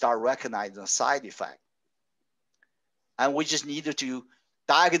need to start recognizing the side effect. And we just need to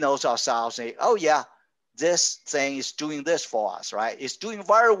diagnose ourselves and say, oh yeah, this thing is doing this for us, right? It's doing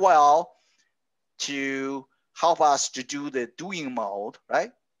very well to help us to do the doing mode,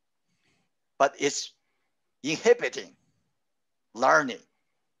 right? But it's inhibiting learning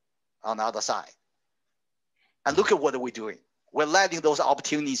on the other side. And look at what we're doing. We're letting those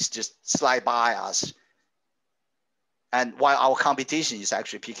opportunities just slide by us. And while our competition is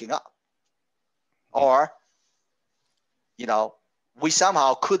actually picking up. Or, you know, we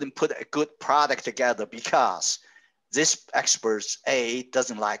somehow couldn't put a good product together because this expert A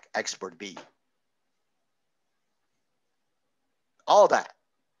doesn't like expert B. All that.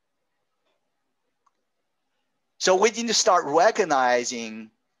 So we need to start recognizing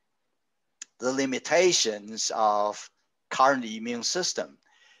the limitations of current immune system.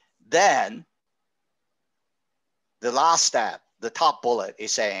 Then the last step, the top bullet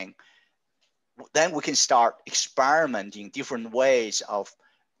is saying, then we can start experimenting different ways of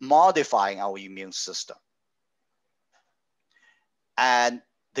modifying our immune system. And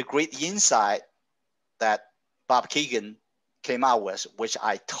the great insight that Bob Kagan came out with, which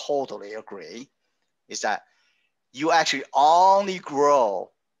I totally agree, is that you actually only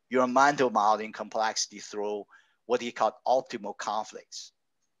grow your mental modeling complexity through what he called optimal conflicts.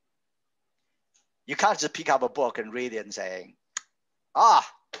 You can't just pick up a book and read it and say,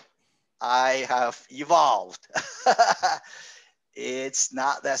 I have evolved. It's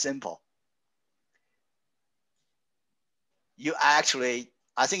not that simple. You actually,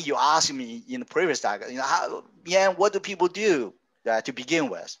 I think you asked me in the previous talk, you know, what do people do to begin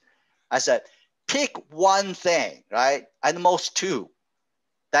with? I said, pick one thing, right? At most two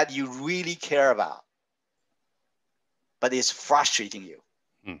that you really care about, but it's frustrating you,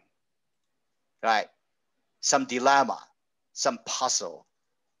 right? Some dilemma, some puzzle,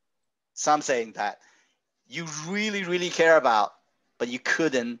 something that you really, really care about, but you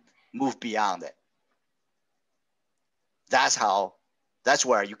couldn't move beyond it. That's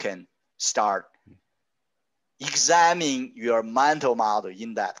where you can start examining your mental model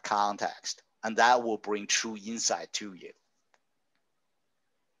in that context, and that will bring true insight to you.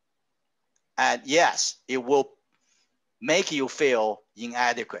 And yes, it will make you feel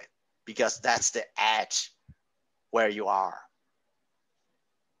inadequate because that's the edge where you are.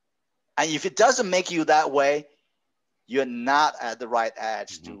 And if it doesn't make you that way, you're not at the right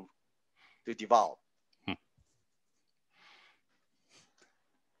edge to develop.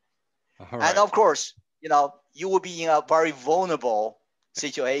 Right. And of course, you know, you will be in a very vulnerable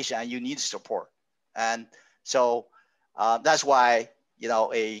situation and you need support. And so that's why, you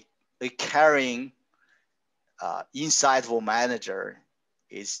know, a caring, insightful manager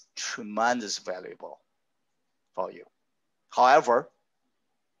is tremendously valuable for you. However,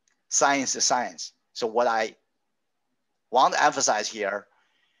 science is science. So what I want to emphasize here,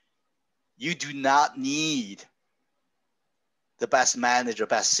 You do not need the best manager,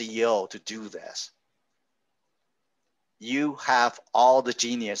 best CEO to do this. You have all the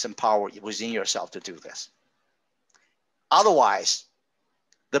genius and power within yourself to do this. Otherwise,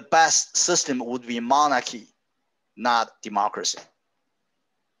 the best system would be monarchy, not democracy.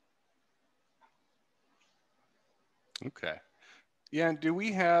 Okay. Yeah, and do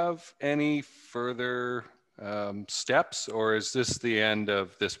we have any further steps, or is this the end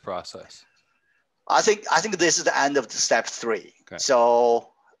of this process? I think this is the end of the step 3. Okay. So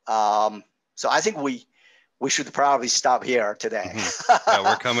I think we should probably stop here today. Yeah,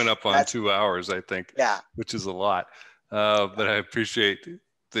 we're coming up on 2 hours, I think. Yeah, which is a lot. But I appreciate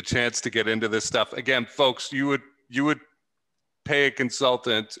the chance to get into this stuff. Again, folks, you would pay a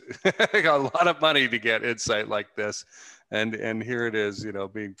consultant a lot of money to get insight like this, and here it is,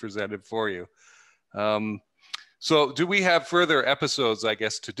 being presented for you. So do we have further episodes, I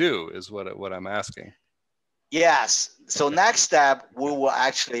guess, to do is what I'm asking. Yes. So okay. Next step, we will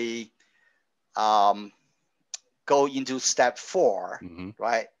actually go into step 4,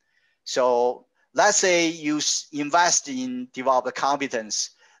 right? So let's say you invest in develop the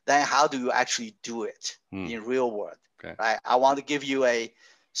competence, then how do you actually do it in real world? Okay. Right? I want to give you a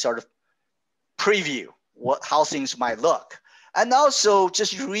sort of preview how things might look. And also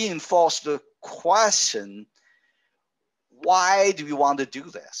just reinforce the question, why do you want to do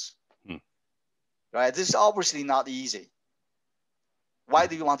this? Right? This is obviously not easy. Why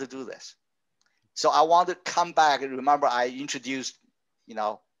do you want to do this? So I want to come back and remember I introduced,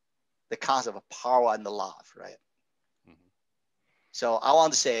 the concept of power and the love, right? So I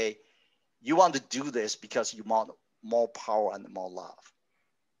want to say, you want to do this because you want more power and more love.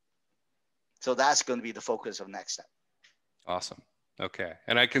 So that's going to be the focus of next step. Awesome. Okay.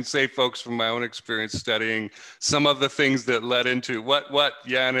 And I can say, folks, from my own experience studying some of the things that led into what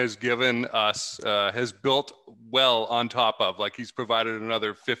Yan has given us, has built well on top of, like he's provided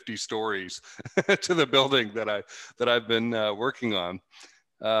another 50 stories to the building that I've been working on.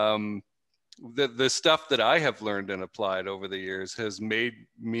 The stuff that I have learned and applied over the years has made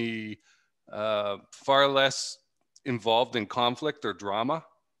me far less involved in conflict or drama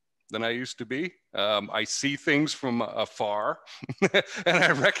than I used to be. I see things from afar and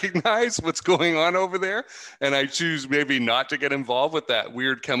I recognize what's going on over there, and I choose maybe not to get involved with that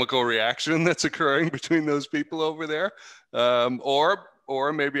weird chemical reaction that's occurring between those people over there.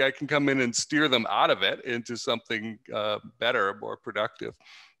 Or maybe I can come in and steer them out of it into something better, more productive.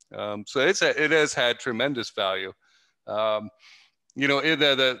 So it has had tremendous value. That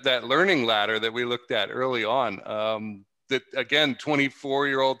learning ladder that we looked at early on, that again,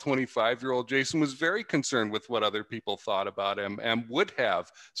 24-year-old, 25-year-old Jason was very concerned with what other people thought about him, and would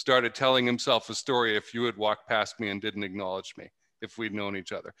have started telling himself a story if you had walked past me and didn't acknowledge me, if we'd known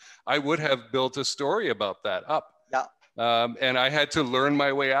each other. I would have built a story about that up. Yeah. And I had to learn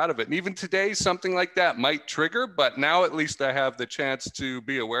my way out of it. And even today, something like that might trigger, but now at least I have the chance to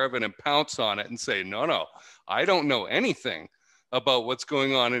be aware of it and pounce on it and say, no, I don't know anything about what's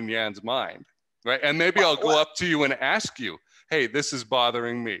going on in Yan's mind. Right. And maybe I'll go up to you and ask you, hey, this is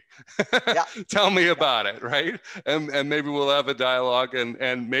bothering me. Yeah. Tell me about it. Right. And maybe we'll have a dialogue,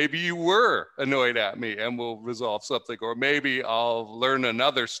 and maybe you were annoyed at me and we'll resolve something. Or maybe I'll learn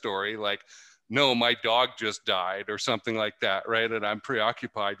another story like, no, my dog just died or something like that. Right. And I'm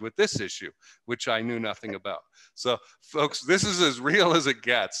preoccupied with this issue, which I knew nothing about. So folks, this is as real as it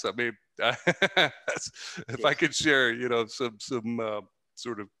gets. I mean, if I could share, some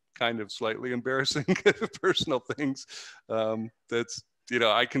sort of kind of slightly embarrassing personal things, that's,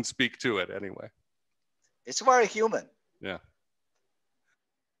 I can speak to it anyway. It's very human. Yeah.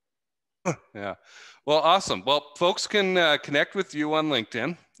 Yeah. Well, awesome. Well, folks can connect with you on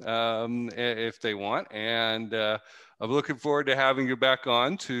LinkedIn if they want. And I'm looking forward to having you back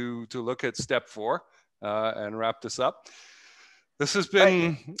on to look at step 4 and wrap this up. This has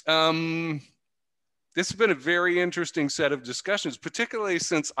been a very interesting set of discussions, particularly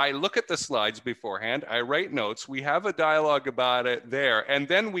since I look at the slides beforehand, I write notes, we have a dialogue about it there, and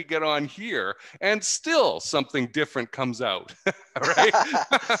then we get on here and still something different comes out, right?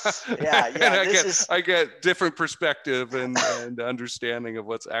 And I get different perspective and understanding of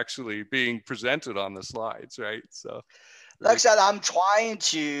what's actually being presented on the slides, right? So, like I said, I'm trying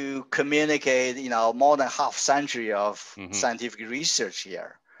to communicate, more than half century of scientific research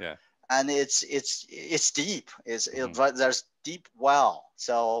here. Yeah. And it's deep. There's deep well.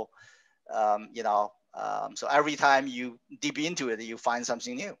 So, so every time you deep into it, you find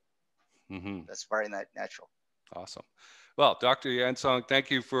something new. That's very natural. Awesome. Well, Dr. Yan Song, thank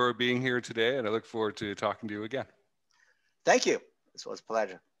you for being here today, and I look forward to talking to you again. Thank you. This was a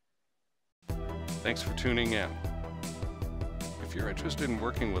pleasure. Thanks for tuning in. If you're interested in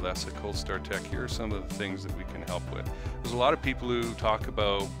working with us at Cold Start Tech, here are some of the things that we can help with. There's a lot of people who talk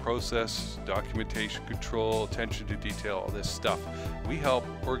about process, documentation control, attention to detail, all this stuff. We help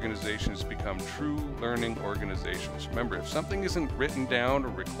organizations become true learning organizations. Remember, if something isn't written down or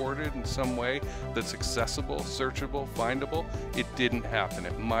recorded in some way that's accessible, searchable, findable, it didn't happen.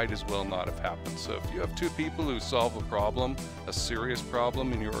 It might as well not have happened. So if you have two people who solve a problem, a serious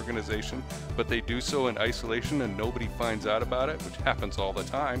problem in your organization, but they do so in isolation and nobody finds out about it, which happens all the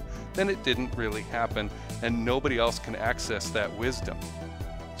time, then it didn't really happen and nobody else can access that wisdom.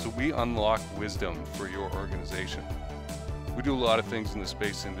 So we unlock wisdom for your organization. We do a lot of things in the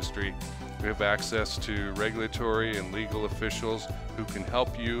space industry. We have access to regulatory and legal officials who can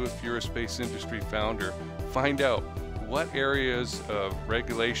help you, if you're a space industry founder, find out what areas of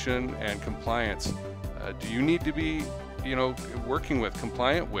regulation and compliance do you need to be working with,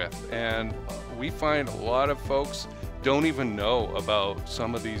 compliant with. And we find a lot of folks don't even know about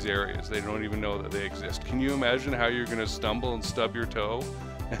some of these areas. They don't even know that they exist. Can you imagine how you're going to stumble and stub your toe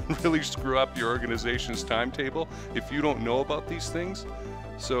and really screw up your organization's timetable if you don't know about these things?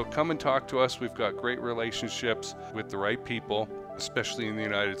 So come and talk to us. We've got great relationships with the right people, especially in the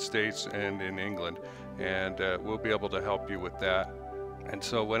United States and in England, and we'll be able to help you with that. And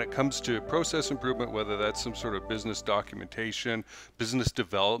so when it comes to process improvement, whether that's some sort of business documentation, business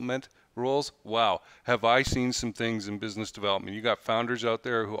development roles, wow, have I seen some things in business development. You got founders out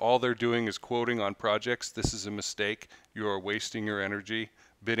there who all they're doing is quoting on projects. This is a mistake. You are wasting your energy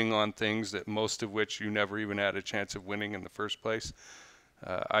bidding on things that most of which you never even had a chance of winning in the first place.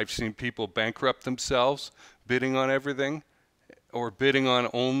 I've seen people bankrupt themselves bidding on everything, or bidding on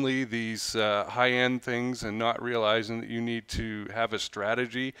only these high-end things and not realizing that you need to have a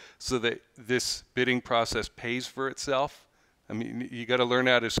strategy so that this bidding process pays for itself. I mean, you got to learn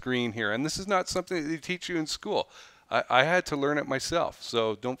how to screen here. And this is not something that they teach you in school. I had to learn it myself,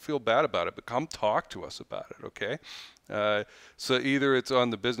 so don't feel bad about it, but come talk to us about it, okay? So either it's on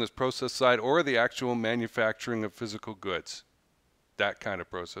the business process side or the actual manufacturing of physical goods. That kind of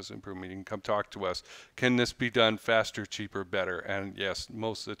process improvement. You can come talk to us. Can this be done faster, cheaper, better? And yes,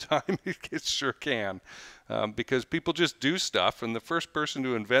 most of the time it sure can, because people just do stuff, and the first person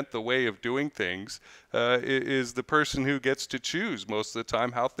to invent the way of doing things is the person who gets to choose most of the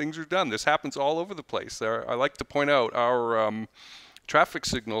time how things are done. This happens all over the place. I like to point out our traffic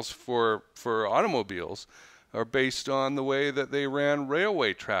signals for automobiles are based on the way that they ran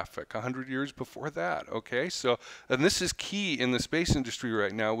railway traffic 100 years before that, okay? So, and this is key in the space industry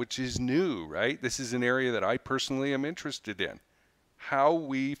right now, which is new, right? This is an area that I personally am interested in. How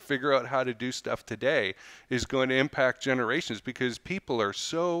we figure out how to do stuff today is going to impact generations, because people are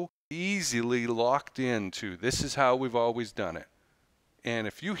so easily locked into this is how we've always done it. And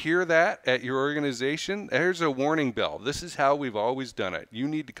if you hear that at your organization, there's a warning bell. This is how we've always done it. You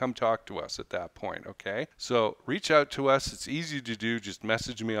need to come talk to us at that point, okay? So reach out to us. It's easy to do. Just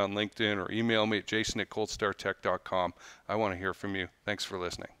message me on LinkedIn or email me at jason@coldstartech.com. I want to hear from you. Thanks for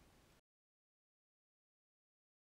listening.